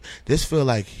 man, this feel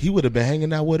like he would have been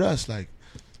hanging out with us,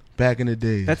 back in the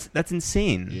day. That's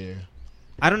insane. Yeah.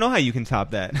 I don't know how you can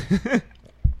top that.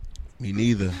 Me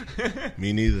neither.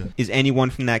 Is anyone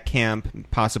from that camp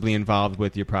possibly involved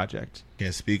with your project?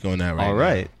 Can't speak on that right All now.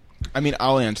 right.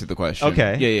 I'll answer the question.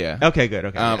 Okay. Yeah. Okay, good.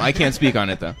 Okay. I can't speak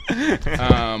on it, though.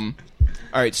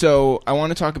 All right, so I want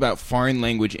to talk about foreign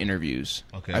language interviews.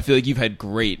 Okay. I feel like you've had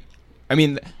great I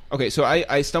mean, okay, so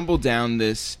I stumbled down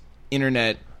this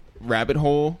internet rabbit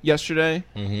hole yesterday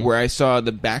where I saw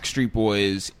the Backstreet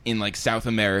Boys in like South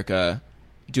America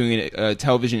doing a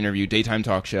television interview, daytime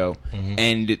talk show,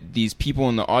 and these people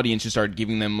in the audience just started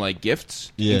giving them like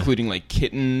gifts, including like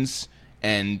kittens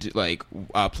and like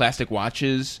plastic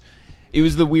watches. It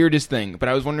was the weirdest thing, but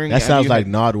I was wondering. That sounds like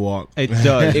Nodwalk. It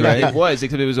does, right? It was,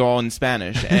 except it was all in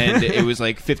Spanish, and it was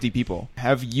like 50 people.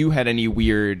 Have you had any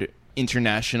weird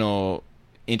international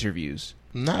interviews?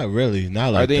 Not really.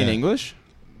 Not like Are they that. in English?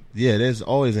 Yeah, there's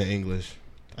always in English.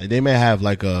 Like, they may have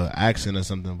like a accent or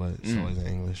something, but it's always in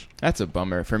English. That's a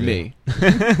bummer for me.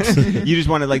 You just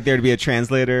wanted like there to be a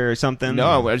translator or something?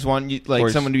 No, I just want you, like Or-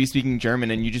 someone to be speaking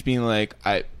German, and you just being like,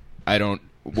 I don't.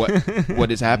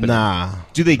 What is happening? Nah.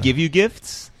 Do they give you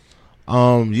gifts?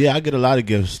 Yeah, I get a lot of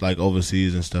gifts like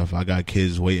overseas and stuff. I got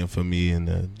kids waiting for me in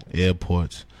the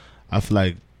airports. I feel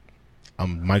like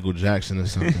I'm Michael Jackson or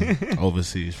something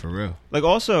overseas, for real. Like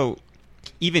also,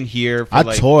 even here, for I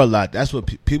like, tour a lot. That's what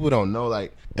people don't know.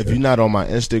 Like, if you're not on my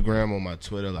Instagram or my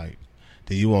Twitter, like,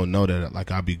 then you won't know that.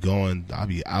 Like, I'll be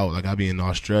out. Like, I'll be in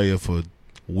Australia for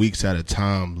weeks at a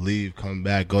time. Leave, come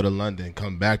back, go to London,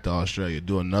 come back to Australia,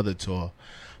 do another tour.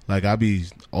 Like, I'll be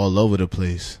all over the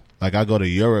place. Like, I go to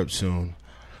Europe soon.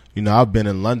 You know, I've been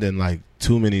in London like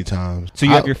too many times. So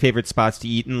you have your favorite spots to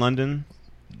eat in London?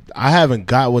 I haven't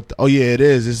got what. Oh yeah, it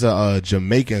is. It's a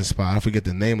Jamaican spot. I forget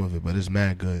the name of it, but it's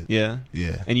mad good. Yeah,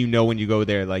 yeah. And you know when you go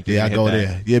there, like you're I gonna go hit that.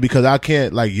 there. Yeah, because I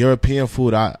can't like European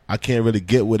food. I can't really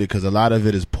get with it because a lot of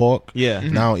it is pork. Yeah,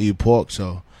 and I don't eat pork,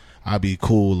 so I be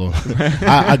cool.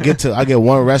 I get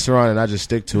one restaurant and I just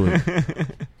stick to it.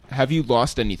 Have you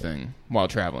lost anything while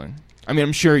traveling? I mean,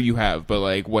 I'm sure you have, but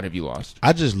like, what have you lost?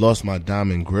 I just lost my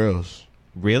diamond grills.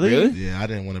 Really? Yeah, I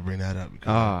didn't want to bring that up.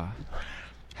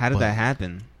 How did that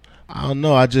happen? I don't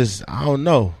know. I don't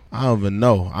know. I don't even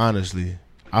know, honestly.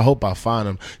 I hope I find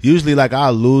them. Usually, like,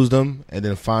 I'll lose them and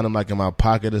then find them, like, in my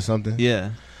pocket or something.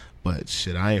 Yeah. But,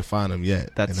 shit, I ain't find them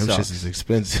yet. That and them sucks. shits is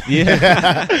expensive.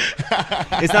 Yeah.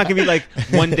 It's not going to be like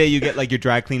one day you get, like, your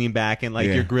dry cleaning back and, like,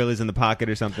 Yeah. your grill is in the pocket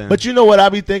or something. But you know what I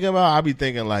be thinking about? I be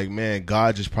thinking, like, man,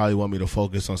 God just probably want me to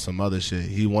focus on some other shit.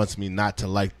 He wants me not to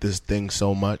like this thing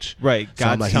so much. Right. So I'm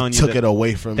God's like, telling he you took it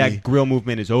away from that me. grill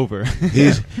movement is over.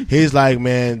 He's like,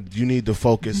 man, you need to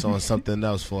focus on something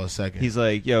else for a second. He's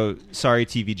like, yo, sorry,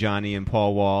 TV Johnny and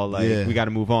Paul Wall. Like, Yeah. we got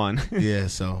to move on. Yeah,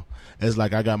 so it's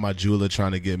like I got my jeweler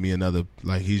trying to get me another,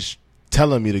 like, he's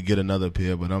telling me to get another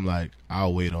pair, but I'm like,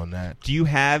 I'll wait on that. Do you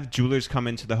have jewelers come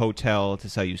into the hotel to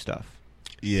sell you stuff?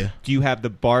 Yeah. Do you have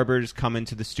the barbers come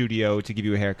into the studio to give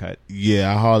you a haircut?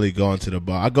 Yeah, I hardly go into the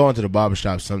bar. I go into the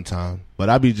barbershop sometime, but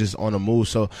I be just on the move.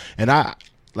 So, and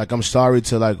I'm sorry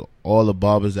to, like, all the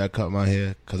barbers that cut my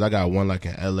hair, because I got one, like,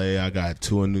 in L.A., I got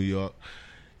two in New York.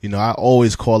 You know, I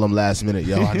always call them last minute,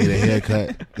 yo, I need a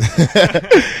haircut.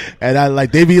 And I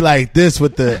like, they be like this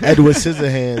with the Edward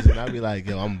Scissorhands, and I be like,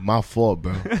 yo, my fault,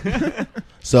 bro.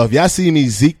 So if y'all see me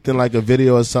zeked in like a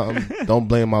video or something, don't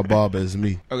blame my barber, it's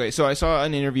me. Okay, so I saw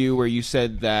an interview where you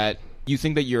said that you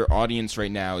think that your audience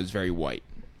right now is very white.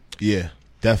 Yeah,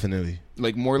 definitely.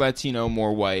 Like more Latino,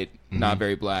 more white, not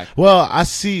very black. Well, I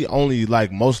see only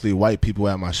like mostly white people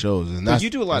at my shows, and But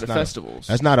you do a lot of festivals.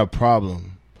 That's not a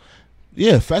problem.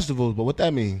 Yeah, festivals, but what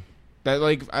that mean? That,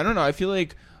 like, I don't know. I feel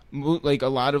like a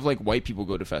lot of like white people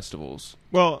go to festivals.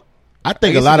 Well, I think I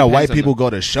a guess lot it of white depends on people go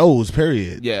to shows,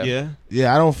 period. Yeah. yeah.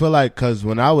 Yeah, I don't feel like, because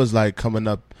when I was like coming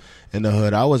up in the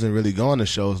hood, I wasn't really going to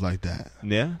shows like that.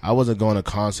 Yeah. I wasn't going to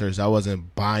concerts. I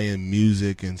wasn't buying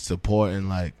music and supporting.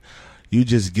 Like, you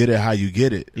just get it how you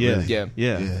get it. Yeah. really. Yeah.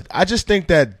 Yeah. I just think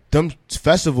that them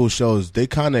festival shows, they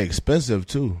kind of expensive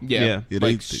too. Yeah. Yeah,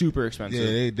 Like they- super expensive.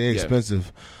 Yeah, they Yeah.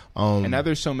 expensive. And now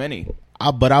there's so many.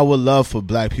 But I would love for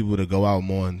black people to go out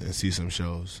more and see some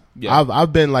shows. Yeah.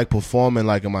 I've been like performing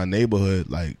like in my neighborhood,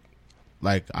 like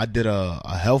I did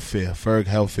a health fair, Ferg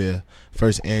health fair,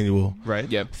 first annual. Right.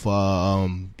 Yeah. For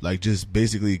like just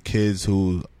basically kids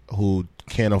who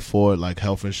can't afford like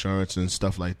health insurance and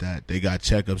stuff like that. They got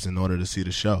checkups in order to see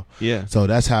the show. Yeah. So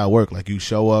that's how it worked. Like, you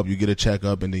show up, you get a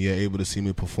checkup, and then you're able to see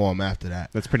me perform after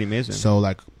that. That's pretty amazing. So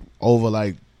like over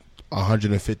like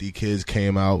 150 kids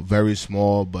came out, very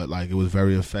small, but like it was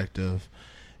very effective.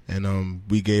 And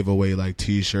we gave away like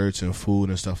T-shirts and food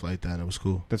and stuff like that. It was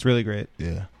cool. That's really great.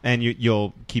 Yeah. And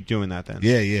you'll keep doing that then.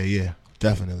 Yeah.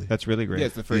 Definitely. That's really great. Yeah,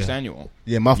 it's the first Yeah. annual.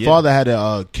 Yeah, my father had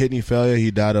a kidney failure. He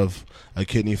died of a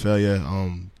kidney failure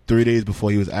 3 days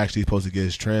before he was actually supposed to get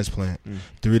his transplant.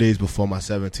 3 days before my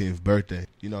 17th birthday.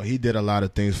 You know, he did a lot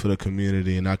of things for the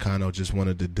community, and I kind of just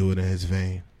wanted to do it in his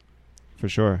vein. For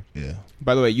sure. Yeah.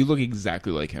 By the way, you look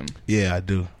exactly like him. Yeah, I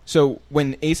do. So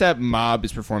when ASAP Mob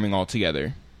is performing all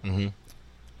together,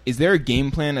 is there a game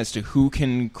plan as to who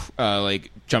can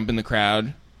like jump in the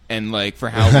crowd and like for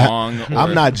how long? Or...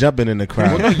 I'm not jumping in the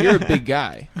crowd. Well, no, you're a big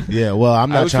guy. Yeah, well, I'm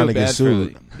not trying to get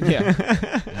sued.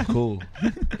 Yeah. I'm cool.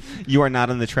 You are not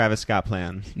on the Travis Scott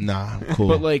plan. Nah, I'm cool.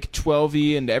 But like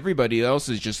 12E and everybody else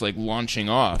is just like launching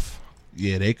off.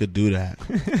 Yeah, they could do that.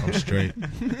 I'm straight.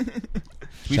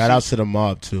 Shout out to the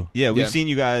mob too. Yeah, we've seen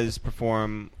you guys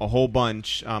perform a whole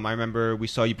bunch. I remember we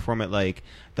saw you perform at like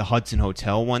the Hudson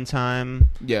Hotel one time.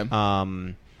 Yeah.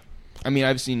 I mean,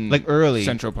 I've seen like early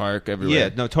Central Park everywhere. Yeah,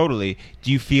 no, totally.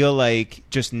 Do you feel like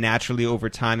just naturally over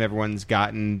time everyone's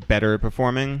gotten better at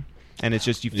performing, and it's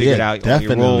just you figured out all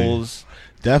your roles?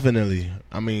 Definitely.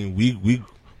 I mean, we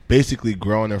basically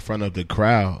growing in front of the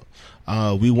crowd.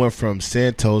 We went from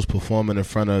Santos performing in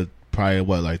front of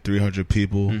probably like 300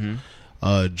 people.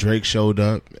 Drake showed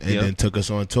up and then took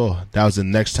us on tour. That was the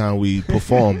next time we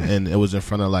performed, and it was in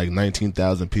front of like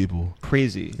 19,000 people.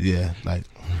 Crazy. Yeah, like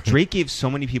Drake gave so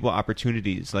many people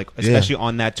opportunities, like especially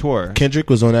on that tour. Kendrick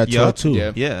was on that tour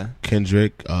too. Yeah.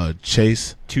 Kendrick,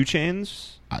 Chase, 2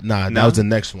 Chainz. That was the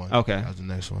next one. Okay, that was the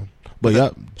next one.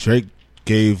 But Drake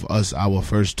gave us our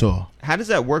first tour. How does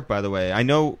that work, by the way? I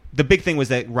know the big thing was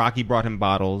that Rocky brought him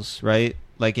bottles, right?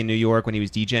 Like in New York when he was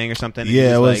DJing or something.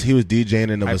 Yeah, he was DJing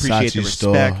in the Versace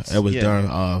store. It was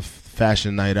during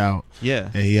Fashion Night Out. Yeah.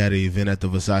 And he had an event at the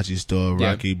Versace store.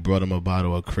 Rocky brought him a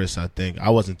bottle of Chris, I think. I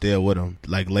wasn't there with him.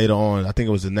 Like later on, I think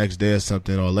it was the next day or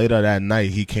something, or later that night,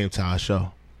 he came to our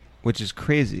show. Which is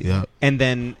crazy. Yeah. And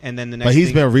then the next But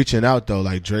he's been reaching out though.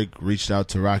 Like Drake reached out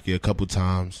to Rocky a couple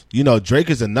times. You know, Drake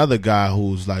is another guy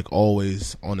who's like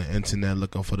always on the internet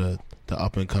looking for the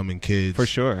up and coming kids. For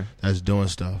sure. That's doing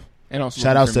stuff. And also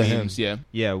shout out to memes, him.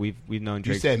 Yeah, we've known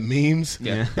Drake. You said memes?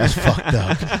 Yeah. That's fucked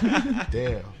up.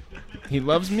 Damn. He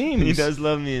loves memes. He does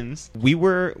love memes.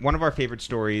 One of our favorite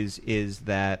stories is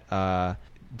that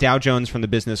Dow Jones from The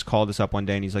Business called us up one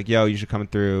day and he's like, yo, you should come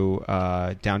through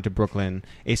down to Brooklyn.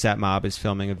 ASAP Mob is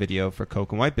filming a video for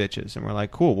Coke and White Bitches. And we're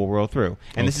like, cool, we'll roll through.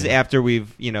 And this is after we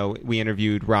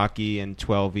interviewed Rocky and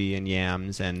 12E and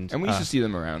Yams. And we used to see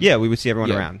them around. Yeah, we would see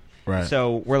everyone around. Right.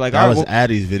 So we're like, that was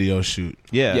Addie's video shoot.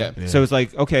 Yeah. So it's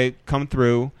like, okay, come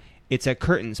through. It's at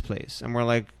Curtin's place. And we're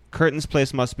like, Curtin's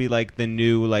place must be like the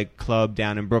new like club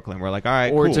down in Brooklyn. We're like, all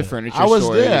right, or cool. it's a furniture store. I was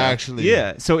there actually.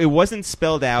 Yeah. So it wasn't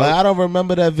spelled out. But I don't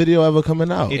remember that video ever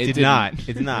coming out. It did not.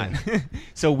 It did not.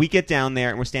 So we get down there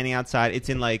and we're standing outside. It's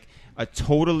in like a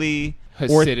totally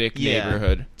Hasidic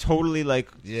neighborhood. Totally like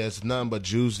it's nothing but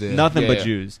Jews there. Nothing but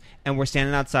Jews. And we're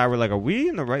standing outside. We're like, are we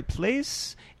in the right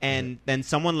place? And then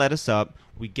someone let us up.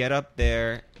 We get up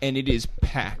there, and it is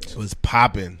packed. It was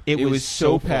popping. It was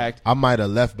so packed. I might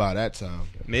have left by that time.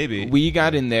 Maybe. We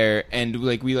got in there, and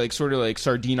we sort of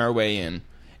sardine our way in.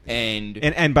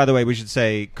 And by the way, we should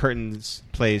say Curtin's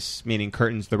place, meaning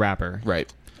Curtin's the rapper.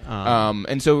 Right.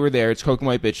 And so we're there. It's Coke and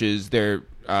White Bitches. They're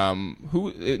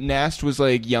Nast was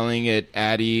like yelling at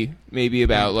Addie maybe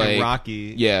about and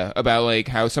Rocky. Yeah, about like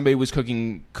how somebody was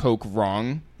cooking Coke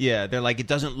wrong. Yeah, they're like, it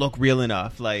doesn't look real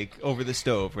enough, like over the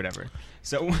stove, whatever.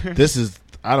 So this is,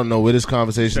 I don't know where this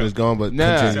conversation is going, but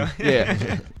continue.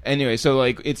 Yeah. Anyway, so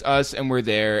like it's us and we're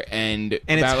there, and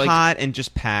it's hot and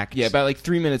just packed. Yeah, about like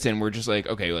 3 minutes in, we're just like,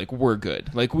 okay, like we're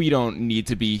good. Like we don't need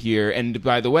to be here. And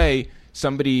by the way,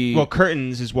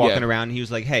 Curtains is walking around. And he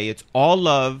was like, hey, it's all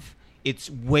love. It's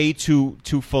way too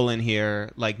full in here.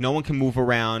 Like no one can move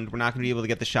around. We're not going to be able to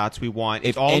get the shots we want.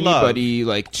 It's if all anybody,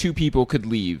 love. Like 2 people could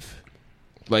leave,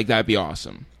 like that'd be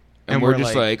awesome. And we're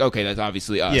just like, okay, that's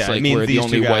obviously us. Yeah, like I mean, we're the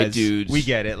only guys, white dudes. We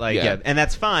get it. Like, and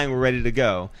that's fine. We're ready to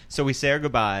go. So we say our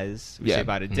goodbyes. We say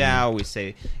bye to Dow. We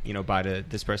say, bye to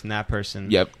this person, that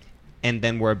person. Yep. And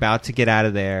then we're about to get out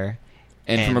of there.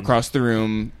 And from across the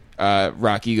room,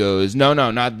 Rocky goes, no,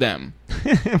 not them.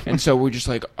 And so we're just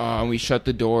like, and we shut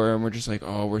the door, and we're just like,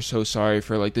 we're so sorry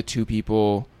for like the 2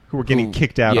 people who were getting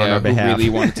kicked out on our behalf. Who really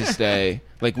wanted to stay.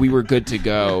 Like we were good to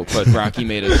go, but Rocky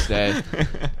made us stay.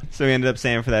 So we ended up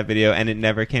staying for that video, and it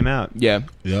never came out. Yeah.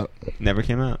 Yep. Never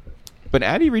came out. But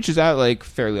Addie reaches out like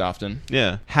fairly often.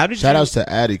 Yeah. Shout outs to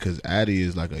Addie, because Addie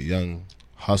is like a young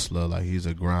hustler. Like he's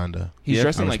a grinder. He's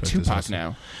dressing like Tupac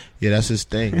now. Yeah, that's his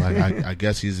thing. Like I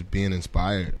guess he's being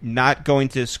inspired. Not going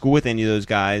to school with any of those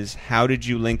guys. How did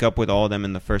you link up with all of them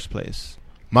in the first place?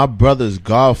 My brother's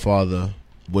godfather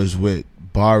was with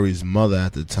Bari's mother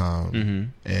at the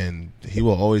time, and he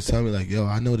will always tell me like, yo,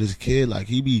 I know this kid, like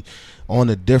he be on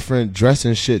a different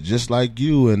dressing shit just like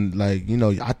you, and like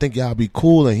I think y'all be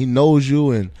cool, and he knows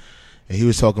you, and he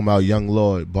was talking about young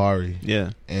Lord Bari,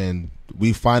 and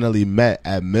we finally met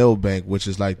at Millbank, which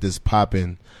is like this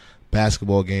poppin'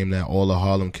 basketball game that all the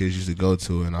Harlem kids used to go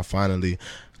to. And I finally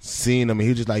seen him, and he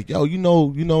was just like, yo, you know,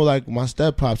 like my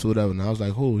step pops or whatever. And I was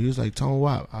like, who? He was like, Tone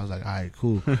Wop. I was like, all right,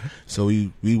 cool. So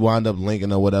we wound up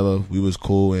linking or whatever. We was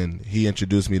cool, and he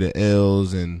introduced me to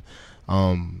Ills, and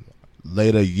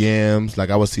later Yams. Like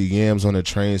I would see Yams on the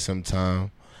train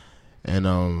sometime.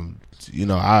 And you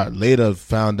know, I later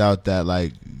found out that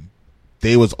like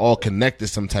they was all connected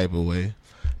some type of way.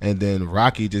 And then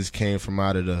Rocky just came from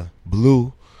out of the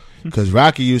blue, because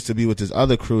Rocky used to be with this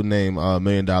other crew named $1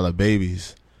 Million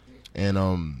Babies.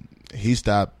 And he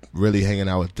stopped really hanging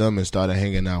out with them and started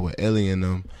hanging out with Illy and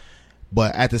them.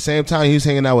 But at the same time he was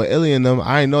hanging out with Illy and them,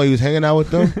 I didn't know he was hanging out with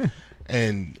them.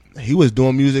 And he was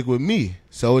doing music with me.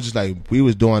 So it's just like we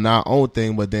was doing our own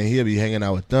thing, but then he'd be hanging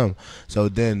out with them. So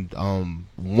then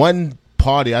one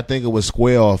party, I think it was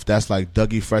Square Off, that's like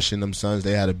Dougie Fresh and them sons,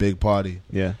 they had a big party.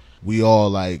 Yeah. We all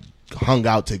like hung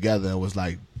out together and was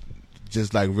like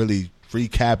just like really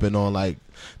recapping on like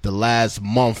the last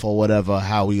month or whatever,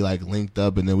 how we like linked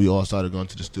up, and then we all started going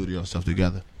to the studio and stuff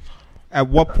together. At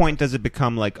what point does it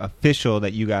become like official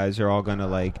that you guys are all gonna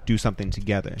like do something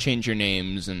together? Change your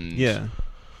names and Yeah.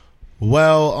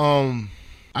 Well,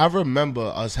 I remember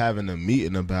us having a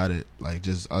meeting about it, like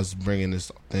just us bringing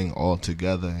this thing all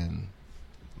together, and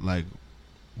like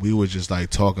we were just like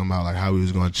talking about like how we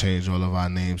was going to change all of our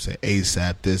names to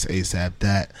ASAP this, ASAP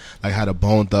that, like how the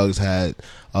Bone Thugs had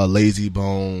Lazy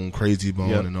Bone, Crazy Bone,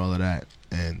 Yep. and all of that.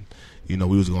 And you know,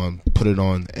 we was going to put it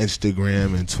on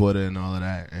Instagram and Twitter and all of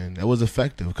that, and it was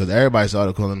effective because everybody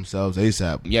started calling themselves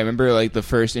ASAP. Yeah, I remember like the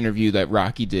first interview that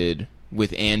Rocky did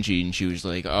with Angie, and she was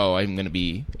like, "Oh, I'm gonna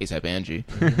be ASAP Angie."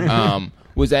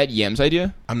 Was that Yem's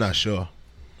idea? I'm not sure.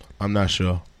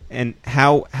 And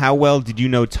how well did you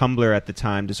know Tumblr at the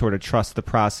time to sort of trust the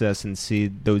process and see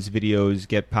those videos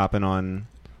get popping on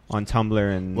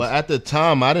Tumblr? And Well, at the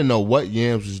time, I didn't know what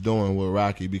Yams was doing with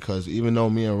Rocky, because even though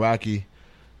me and Rocky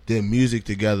did music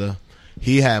together,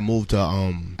 he had moved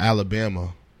to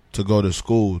Alabama to go to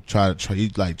school. He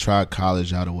like tried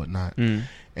college out or whatnot,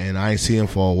 and I ain't see him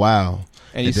for a while.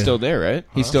 And he's still there, right?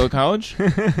 He's still at college?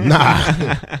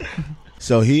 Nah.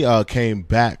 So he came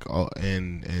back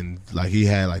and like he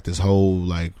had like this whole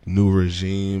like new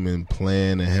regime and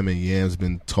plan, and him and Yams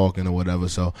been talking or whatever.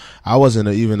 So I wasn't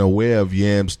even aware of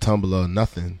Yams Tumblr or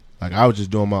nothing. Like I was just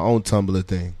doing my own Tumblr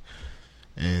thing,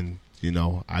 and you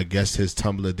know, I guess his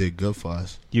Tumblr did good for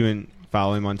us. You and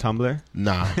follow him on Tumblr?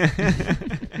 Nah.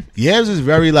 Yams is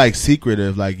very like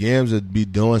secretive. Like Yams would be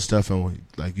doing stuff and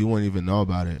like you wouldn't even know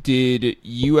about it. Did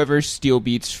you ever steal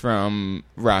beats from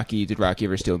Rocky? Did Rocky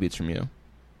ever steal beats from you?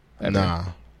 Ever?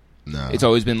 Nah. It's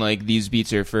always been like these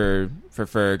beats are for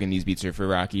Ferg and these beats are for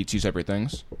Rocky, two separate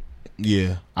things.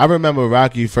 Yeah. I remember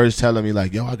Rocky first telling me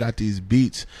like, yo, I got these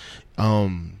beats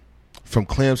from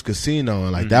Clams Casino,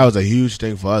 and like that was a huge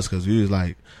thing for us because we was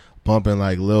like bumping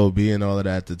like Lil B and all of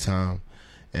that at the time.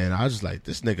 And I was just like,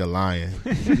 this nigga lying.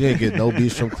 You didn't get no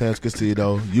beats from Clams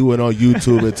Casino. You went on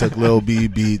YouTube and took Lil B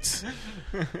beats.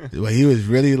 But he was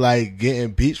really like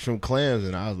getting beats from Clams,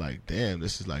 and I was like, damn,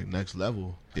 this is like next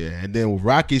level. Yeah. And then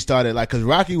Rocky started like, because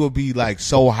Rocky would be like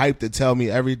so hyped to tell me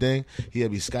everything.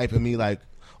 He'd be Skyping me like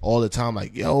all the time,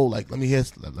 like, yo, like let me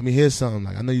hear something.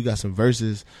 Like I know you got some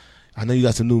verses. I know you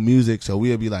got some new music. So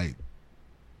we'd be like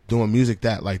doing music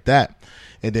that like that.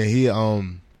 And then he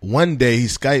one day he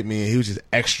Skyped me, and he was just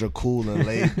extra cool and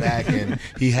laid back, and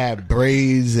he had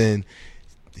braids, and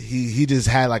he just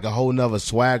had like a whole nother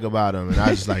swag about him, and I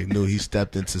just like knew he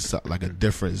stepped into like a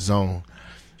different zone.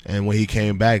 And when he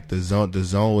came back, the zone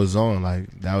was on.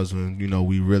 Like that was when, you know,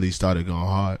 we really started going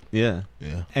hard. Yeah.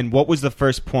 And what was the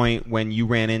first point when you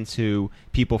ran into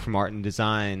people from art and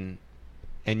design,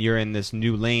 and you're in this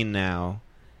new lane now,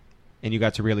 and you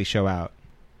got to really show out?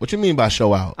 What you mean by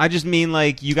show out? I just mean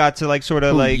like you got to like sort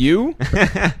of like you.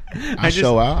 I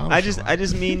show out. I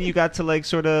just mean you got to like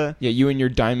sort of You and your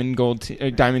diamond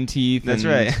teeth. That's and,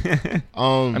 right.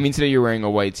 I mean, today you're wearing a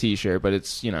white T-shirt, but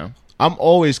it's, you know. I'm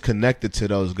always connected to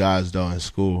those guys though in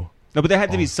school. No, but there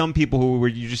had to be some people who were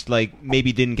you just like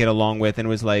maybe didn't get along with, and it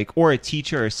was like, or a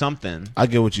teacher or something. I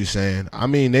get what you're saying. I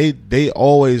mean, they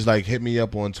always like hit me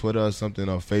up on Twitter or something,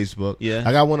 or Facebook. Yeah.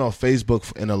 Like I went on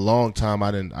Facebook in a long time.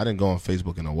 I didn't go on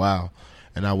Facebook in a while,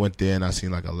 and I went there and I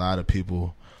seen like a lot of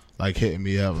people like hitting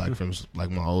me up like from like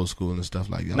my old school and stuff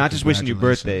like that. Not just wishing you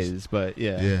birthdays, but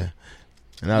yeah. Yeah.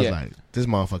 And I was like, this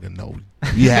motherfucker know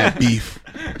we had beef.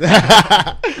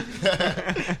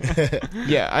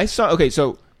 Yeah, I saw. Okay,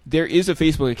 so there is a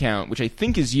Facebook account which I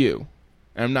think is you,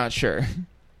 and I'm not sure.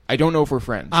 I don't know if we're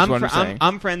friends.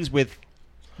 I'm friends with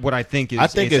what I think is. I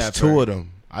think ASAP it's two Ferg. of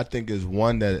them. I think it's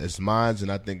one that is mine, and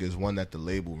I think it's one that the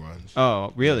label runs.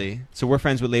 Oh, really? So we're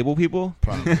friends with label people?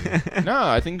 Probably. No,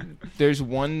 I think there's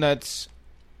one that's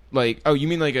like, oh, you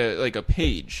mean like a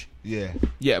page? Yeah.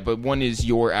 Yeah, but one is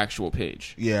your actual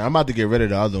page. Yeah, I'm about to get rid of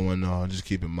the other one, though. Just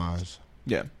keep it mine.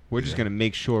 Yeah. We're just going to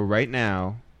make sure right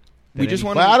now. We just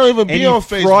want But I don't even be on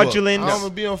Facebook. fraudulent- I don't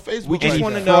even be on Facebook. We just like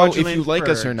want to that. know if Fraudulent you like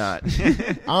us or Fergs. not.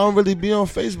 I don't really be on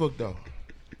Facebook, though.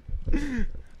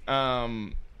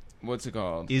 What's it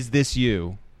called? Is this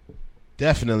you?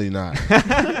 Definitely not.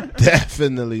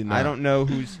 Definitely not. I don't know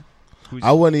who's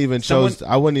I wouldn't even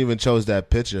Someone- chose that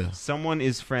picture. someone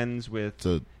is friends with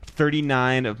To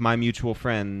 39 of my mutual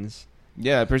friends,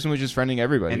 Yeah, that person was just friending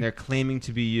everybody. and they're claiming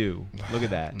to be you. Look at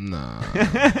that. nah.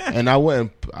 And I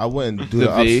wouldn't do The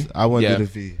the V? I wouldn't Yeah. do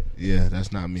the V. Yeah,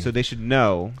 that's not me. So they should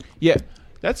know. Yeah,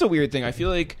 that's a weird thing. I feel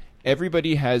like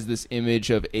everybody has this image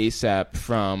of ASAP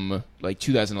from like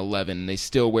 2011. They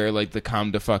still wear like the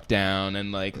calm the fuck down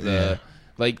and like the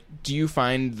like. Do you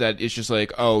find that it's just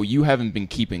like, oh, you haven't been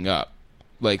keeping up,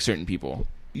 like certain people?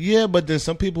 Yeah, but then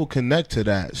some people connect to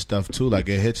that stuff too. Like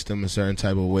it hits them in certain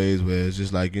type of ways where it's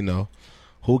just like,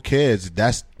 who cares?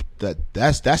 That's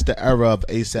the era of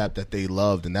ASAP that they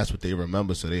loved, and that's what they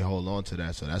remember. So they hold on to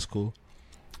that. So that's cool.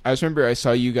 I just remember I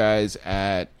saw you guys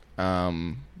at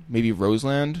maybe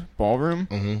Roseland Ballroom.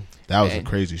 Mm-hmm. That was a And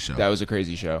crazy show. That was a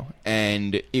crazy show,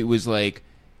 and it was like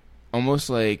almost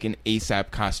like an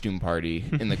ASAP costume party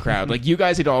in the crowd. Like you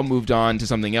guys had all moved on to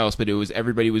something else, but it was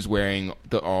everybody was wearing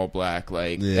the all black,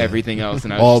 like everything else,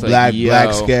 and I was all just black, like,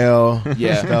 black scale.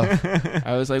 Yeah, stuff.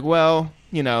 I was like, well,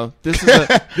 this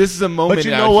is a moment But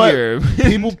you out know what? here.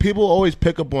 people always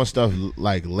pick up on stuff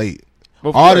like late.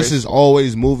 Of Artists course. is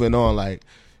always moving on. Like,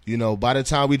 by the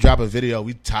time we drop a video,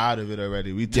 we tired of it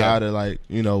already. We tired of like,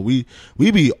 we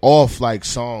be off like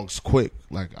songs quick.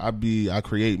 Like I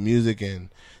create music and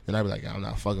then I be like, I'm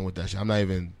not fucking with that shit. I'm not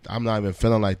even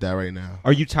feeling like that right now.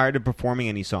 Are you tired of performing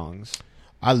any songs?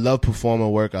 I love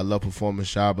performing work. I love performing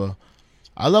Shaba.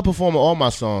 I love performing all my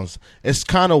songs. It's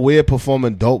kind of weird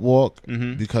performing Dope Walk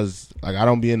because like I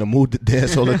don't be in the mood to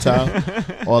dance all the time,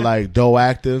 or like Doe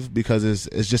Active because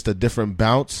it's just a different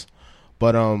bounce.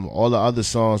 But all the other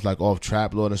songs like off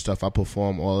Trap Lord and stuff, I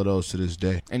perform all of those to this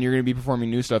day. And you're gonna be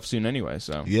performing new stuff soon anyway,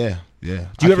 so Yeah. Do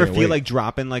you ever can't feel wait. like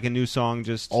dropping like a new song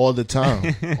just all the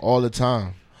time, all the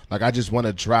time? Like I just want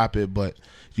to drop it, but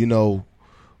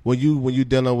when you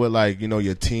dealing with like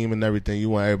your team and everything, you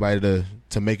want everybody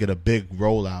to make it a big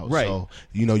rollout. Right. So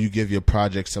you give your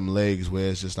project some legs where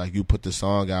it's just like you put the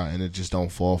song out and it just don't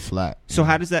fall flat. So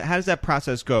how does that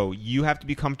process go? You have to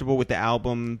be comfortable with the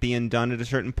album being done at a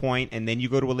certain point, and then you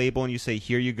go to a label and you say,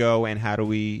 "Here you go," and how do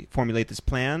we formulate this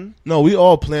plan? No, we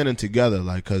all planning together,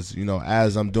 like, cause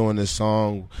as I'm doing this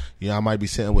song, I might be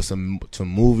sitting with some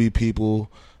movie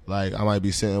people, like I might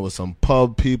be sitting with some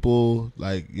pub people,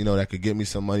 like that could get me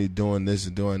some money doing this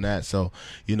and doing that. So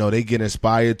they get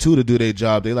inspired too to do their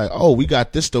job. They like, oh, we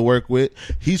got this to work with.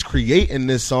 He's creating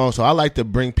this song, so I like to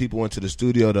bring people into the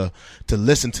studio to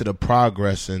listen to the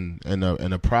progress and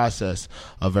the process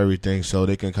of everything, so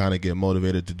they can kind of get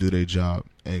motivated to do their job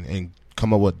and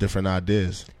come up with different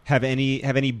ideas. Have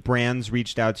any brands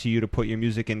reached out to you to put your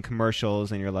music in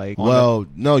commercials, and you're like, Well,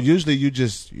 no. Usually, you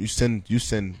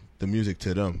send the music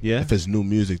to them. Yeah. If it's new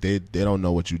music, they don't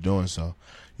know what you're doing, so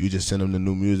you just send them the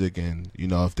new music, and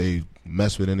if they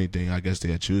mess with anything, I guess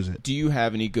they'll choose it. do you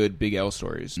have any good Big L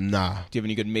stories? Nah. Do you have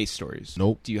any good Mace stories?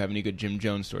 Nope. Do you have any good Jim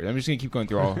Jones stories? I'm just gonna keep going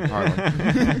through all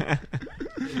Harlem.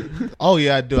 Oh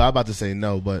yeah, I do. I'm about to say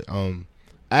no, but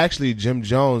actually Jim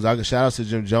Jones. I can shout out to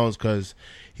Jim Jones because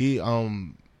he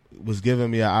was giving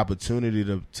me an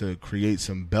opportunity to create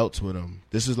some belts with him.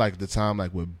 This is like the time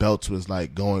like where belts was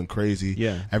like going crazy.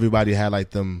 Yeah. Everybody had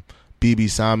like them BB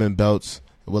Simon belts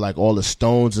with like all the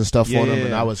stones and stuff on them,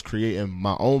 and I was creating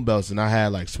my own belts, and I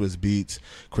had like Swiss Beats,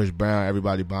 Chris Brown,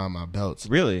 everybody buying my belts.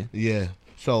 Really? Yeah.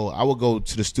 So I would go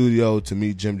to the studio to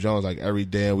meet Jim Jones like every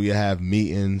day, and we'd have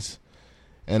meetings.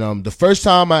 And the first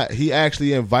time he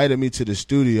actually invited me to the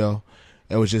studio,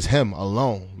 it was just him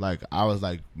alone. Like I was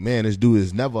like, man, this dude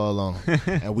is never alone.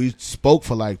 And we spoke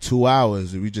for like 2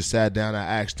 hours. And we just sat down. I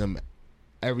asked him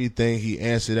everything. He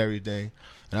answered everything,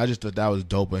 and I just thought that was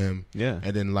dope of him. Yeah.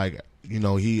 And then like he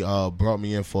brought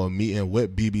me in for a meeting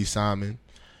with BB Simon,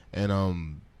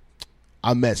 and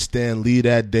I met Stan Lee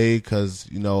that day because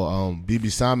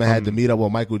BB Simon had to meet up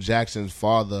with Michael Jackson's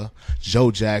father, Joe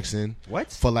Jackson.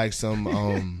 What? For like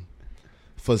some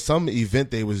for some event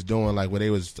they was doing, like where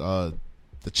they was the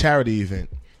charity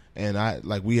event, and I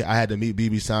had to meet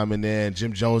BB Simon there, and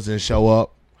Jim Jones didn't show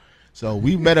up, so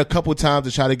we met a couple times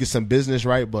to try to get some business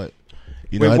right, but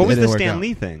You know, Wait, what was it the didn't work Stan out.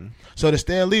 Lee thing? So the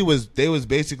Stan Lee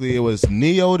it was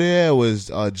Neo there, it was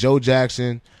Joe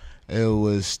Jackson, it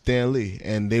was Stan Lee,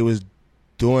 and they was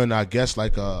doing, I guess,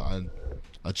 like a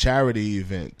charity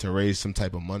event to raise some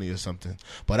type of money or something.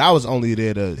 But I was only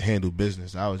there to handle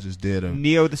business. I was just there to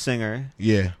Neo the singer,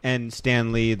 yeah, and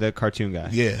Stan Lee the cartoon guy.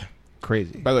 yeah.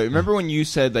 Crazy. By the way, remember when you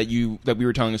said that we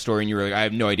were telling a story and you were like, I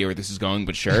have no idea where this is going,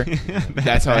 but sure.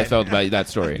 That's how I felt about that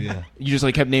story. Yeah. You just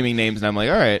like kept naming names, and I'm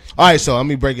like, all right. All right, so let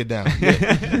me break it down.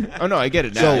 Oh no, I get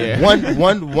it now. So yeah.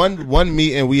 one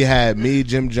meeting we had, me,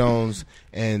 Jim Jones,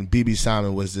 and BB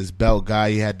Simon was this belt guy.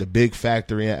 He had the big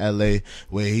factory in LA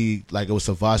where he, like, it was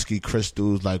Swarovski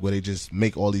crystals, like where they just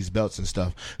make all these belts and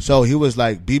stuff. So he was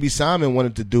like, BB Simon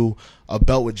wanted to do a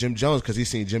belt with Jim Jones because he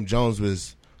seen Jim Jones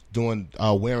was doing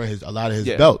wearing a lot of his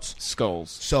belts. Skulls.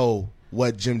 So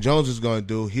what Jim Jones was going to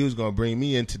do, he was going to bring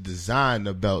me in to design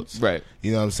the belts. Right.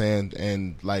 You know what I'm saying?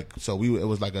 And like, so it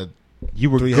was like a You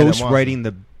were three-headed ghostwriting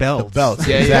the belts. the belts.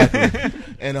 Yeah, exactly.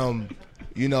 And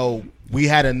you know, we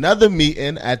had another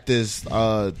meeting at this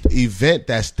event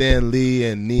that Stan Lee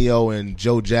and Neo and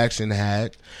Joe Jackson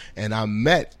had, and I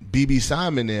met BB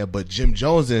Simon there, but Jim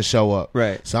Jones didn't show up.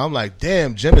 Right. So I'm like,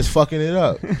 damn, Jim is fucking it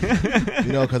up.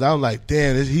 You know, because I'm like,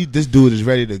 damn, this dude is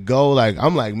ready to go. Like,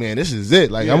 I'm like, man, this is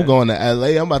it. Like, I'm going to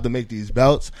LA. I'm about to make these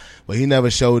belts, but he never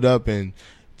showed up, and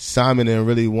Simon didn't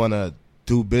really want to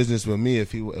do business with me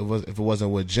if it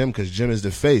wasn't with Jim, because Jim is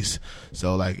the face.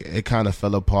 So like, it kind of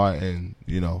fell apart, and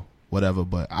you know, whatever.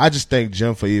 But I just thank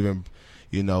Jim for even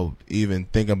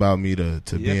thinking about me to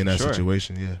be in that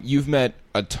situation. Yeah. You've met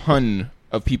a ton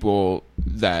of people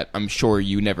that I'm sure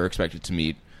you never expected to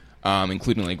meet,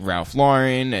 including like Ralph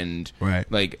Lauren and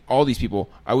like all these people.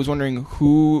 I was wondering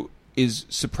who is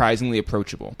surprisingly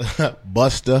approachable.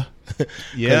 Buster.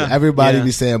 Yeah. Everybody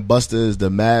be saying Buster is the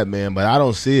madman, but I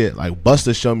don't see it. Like,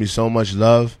 Buster showed me so much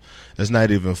love. It's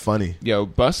not even funny. Yo,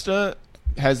 Busta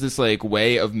has this like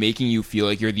way of making you feel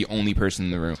like you're the only person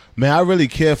in the room. Man, I really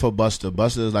care for Buster.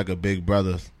 Buster is like a big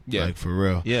brother. Yeah. Like, for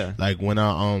real. Yeah. Like, when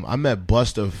I met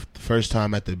Buster the first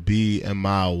time at the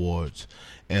BMI Awards,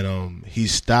 and he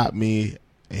stopped me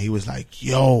and he was like,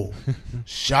 yo,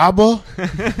 Shaba?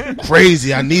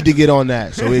 Crazy. I need to get on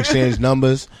that. So we exchanged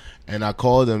numbers. And I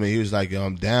called him, and he was like, yo,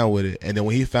 I'm down with it. And then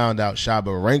when he found out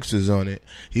Shaba Ranks was on it,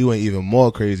 he went even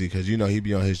more crazy because, you know, he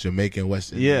be on his Jamaican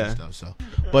West Indian stuff. So,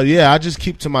 but, yeah, I just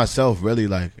keep to myself, really.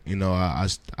 Like, you know, I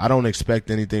don't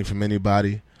expect anything from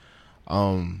anybody.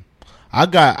 I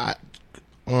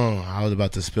was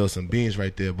about to spill some beans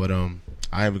right there, but I ain't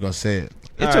even going to say it.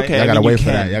 It's okay. Y'all got to wait for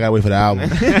that. Y'all got to wait for the album.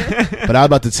 But I was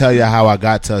about to tell you how I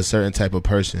got to a certain type of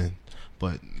person.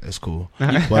 But it's cool.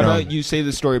 How But about you say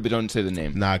the story but don't say the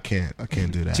name? Nah, I can't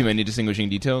do that. Too many distinguishing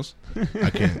details? I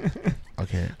can't.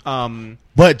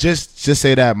 But just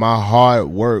say that my hard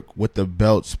work with the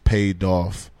belts paid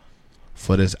off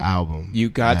for this album. You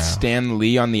got now. Stan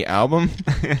Lee on the album?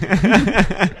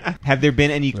 Have there been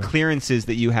any clearances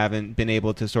that you haven't been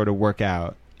able to sort of work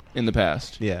out In the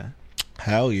past? Yeah.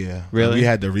 Hell yeah. Really? We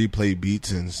had to replay beats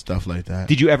and stuff like that.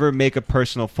 Did you ever make a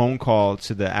personal phone call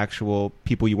to the actual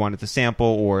people you wanted to sample,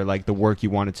 or like the work you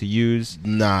wanted to use?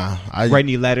 Nah. Write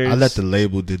any letters? I let the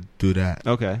label do that.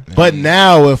 Okay. But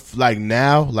now, I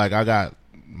got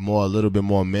a little bit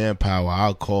more manpower,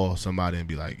 I'll call somebody and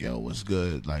be like, yo, what's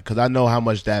good? Like, because I know how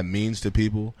much that means to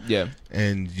people. Yeah.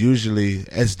 And usually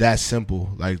it's that simple.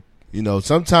 Like, you know,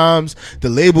 sometimes the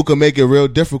label can make it real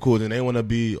difficult, and they want to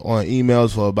be on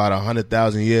emails for about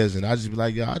 100,000 years, and I just be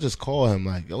like, yo, I just call him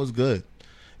like, yo, what's good?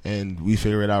 And we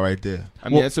figure it out right there. I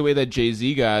mean, that's the way that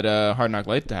Jay-Z got Hard Knock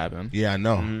Life to happen. Yeah, I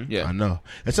know. Mm-hmm. Yeah. I know.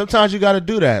 And sometimes you got to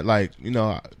do that. Like, you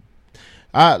know,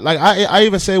 I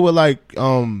even say with like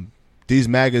these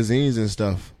magazines and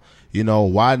stuff, you know,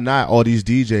 why not all these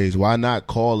DJs? Why not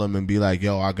call them and be like,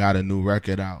 yo, I got a new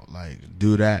record out. Like,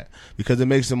 do that. Because it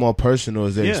makes it more personal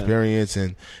as their experience,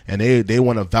 and they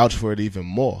want to vouch for it even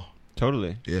more.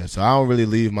 Totally. Yeah, so I don't really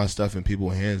leave my stuff in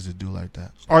people's hands to do like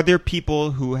that. Are there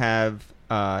people who have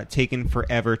taken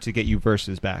forever to get you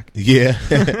verses back? Yeah,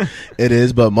 it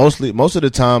is. But most of the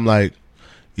time, like,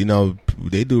 you know,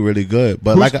 they do really good.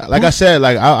 But like I said,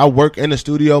 like I work in the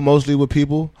studio mostly with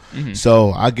people,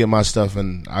 so I get my stuff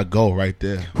and I go right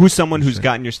there. Who's someone who's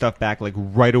gotten your stuff back like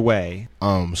right away?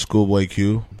 Schoolboy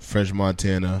Q, French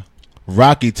Montana.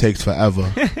 Rocky takes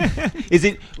forever. Is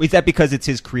that because it's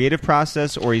his creative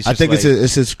process, or he's? Just I think like,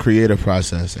 it's his creative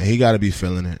process, and he got to be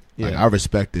feeling it. Yeah. Like, I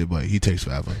respect it, but he takes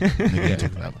forever. Nigga, he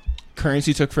takes forever.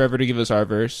 Currency took forever to give us our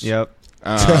verse. Yep.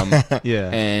 Yeah.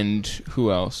 And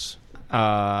who else?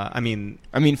 I mean,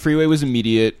 Freeway was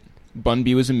immediate. Bun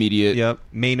B was immediate. Yep.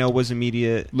 Mano was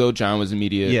immediate. Lil Jon was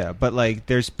immediate. Yeah, but like,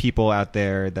 there's people out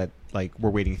there that like we're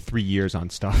waiting 3 years on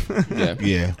stuff. Yeah.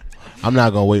 Yeah. I'm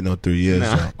not gonna wait no 3 years.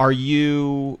 No. So. Are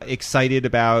you excited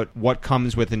about what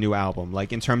comes with a new album?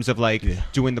 Like in terms of like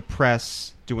doing the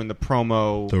press, doing the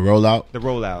promo, The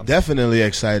rollout. Definitely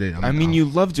excited. I mean, you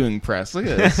love doing press. Look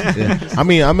at this. Yeah. I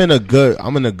mean, I'm in a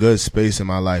good space in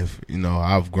my life. You know,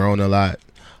 I've grown a lot.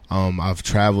 I've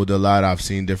traveled a lot. I've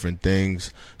seen different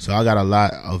things. So I got a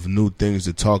lot of new things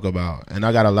to talk about. And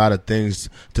I got a lot of things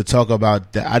to talk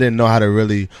about that I didn't know how to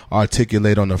really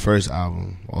articulate on the first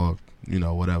album or, you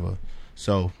know, whatever.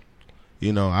 So,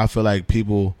 you know, I feel like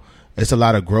it's a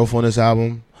lot of growth on this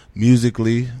album,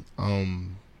 musically,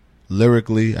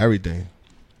 lyrically, everything.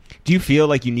 Do you feel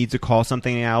like you need to call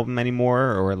something an album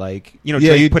anymore? Or like, you know,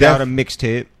 Drake put out a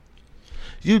mixtape.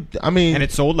 And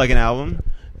it sold like an album?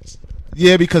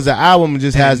 Yeah, because the album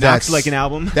just has that like an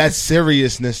album, that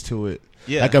seriousness to it.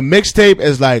 Yeah, like a mixtape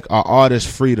is like an artist's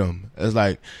freedom. It's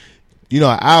like, you know,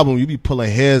 an album you be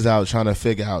pulling hairs out trying to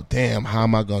figure out, damn, how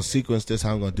am I gonna sequence this?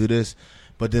 How I'm gonna do this?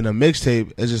 But then a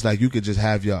mixtape is just like you could just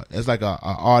have it's like a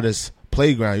artist's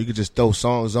playground. You could just throw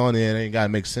songs on there and it ain't gotta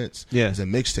make sense. Yeah, it's a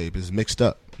mixtape. It's mixed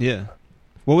up. Yeah.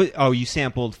 You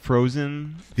sampled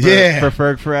Frozen? For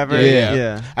Ferg Forever?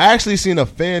 Yeah. I actually seen a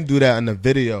fan do that in the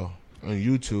video on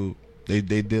YouTube. They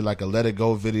did like a Let It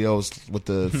Go videos with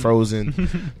the Frozen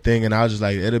thing, and I was just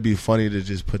like, it'd be funny to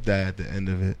just put that at the end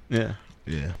of it. Yeah.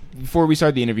 Yeah. Before we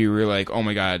started the interview, we were like, oh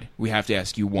my God, we have to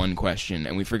ask you one question.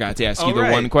 And we forgot to ask you the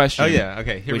one question. Oh, yeah.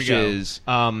 Okay, here we go. Which is,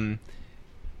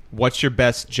 what's your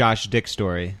best Josh Dick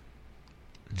story?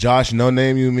 Josh No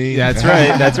Name, you mean? Yeah, that's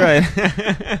right. That's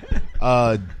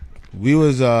right. We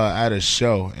was at a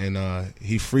show, and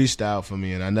he freestyled for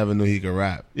me, and I never knew he could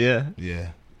rap. Yeah.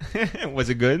 Yeah. Was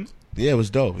it good? Yeah, it was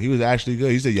dope. He was actually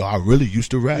good. He said, yo, I really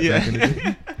used to rap back in the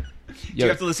day. Do you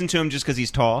have to listen to him just because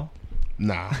he's tall?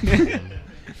 Nah.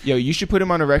 Yo, you should put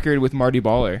him on a record with Marty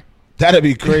Baller. That'd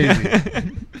be crazy.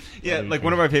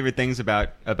 One of our favorite things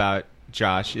about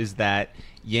Josh is that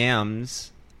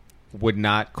Yams would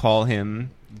not call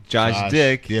him Josh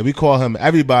Dick. Yeah, we call him,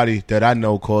 everybody that I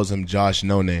know calls him Josh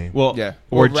No Name. Well, yeah.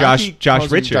 Or Josh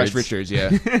Richards. Josh Richards,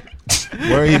 yeah.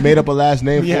 Where he made up a last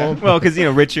name for him? Well, because, you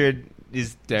know, Richard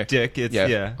is Dick. It's,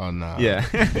 yeah. Oh, no. Yeah.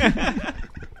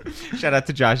 Shout out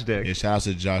to Josh Dick. Yeah, shout out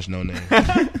to Josh No Name.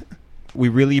 We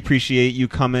really appreciate you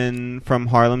coming from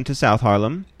Harlem to South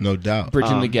Harlem. No doubt.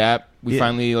 Bridging the gap. We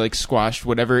finally squashed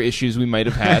whatever issues we might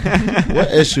have had. What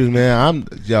issues, man?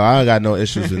 I got no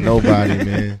issues with nobody,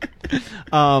 man.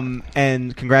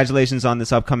 And congratulations on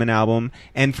this upcoming album,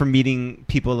 and for meeting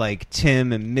people like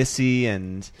Tim and Missy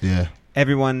and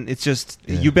everyone. It's just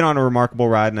you've been on a remarkable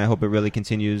ride, and I hope it really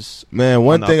continues. Man,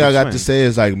 one thing I got to say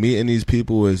is like meeting these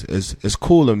people is it's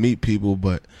cool to meet people,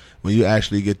 but when you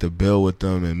actually get to build with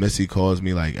them, and Missy calls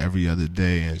me like every other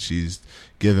day, and she's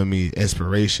giving me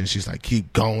inspiration. She's like,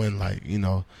 keep going, like, you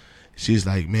know. She's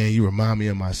like, man, you remind me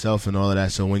of myself and all of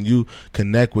that. So when you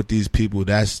connect with these people,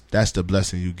 that's the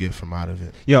blessing you get from out of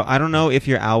it. Yo, I don't know if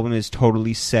your album is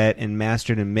totally set and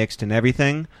mastered and mixed and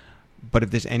everything, but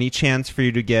if there's any chance for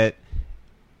you to get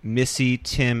Missy,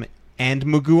 Tim, and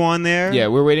Magoo on there, yeah,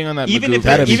 we're waiting on that. Even Magoo if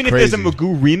there's a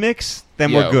Magoo remix,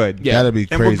 then we're good. Yeah, that'd be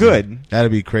crazy. Then we're good.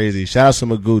 That'd be crazy. Shout out to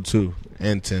Magoo too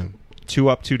and Tim. 2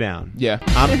 up, 2 down. Yeah.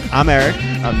 I'm Eric.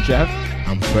 I'm Jeff.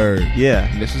 I'm Ferg. Yeah.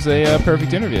 And this was a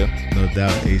perfect interview. No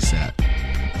doubt, ASAP.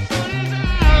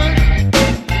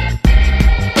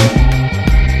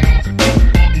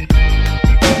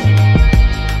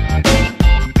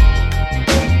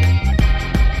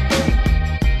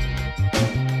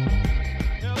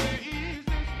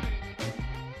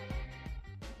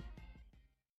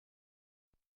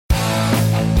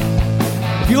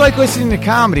 If you like listening to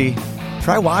comedy,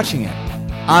 try watching it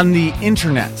on the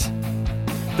internet.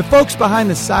 The folks behind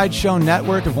the Sideshow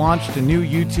Network have launched a new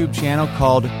YouTube channel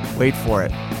called Wait For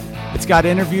It. It's got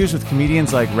interviews with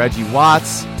comedians like Reggie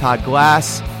Watts, Todd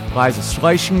Glass, Liza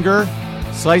Schlesinger.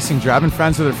 I've been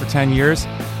friends with her for 10 years.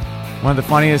 One of the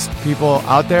funniest people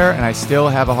out there, and I still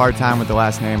have a hard time with the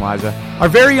last name, Liza. Our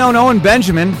very own Owen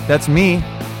Benjamin, that's me,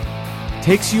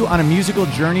 takes you on a musical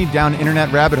journey down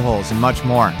internet rabbit holes and much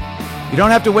more. You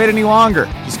don't have to wait any longer.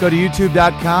 Just go to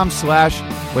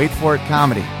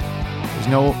youtube.com/waitforitcomedy. There's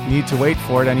no need to wait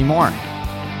for it anymore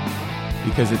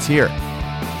because it's here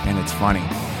and it's funny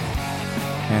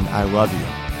and I love you.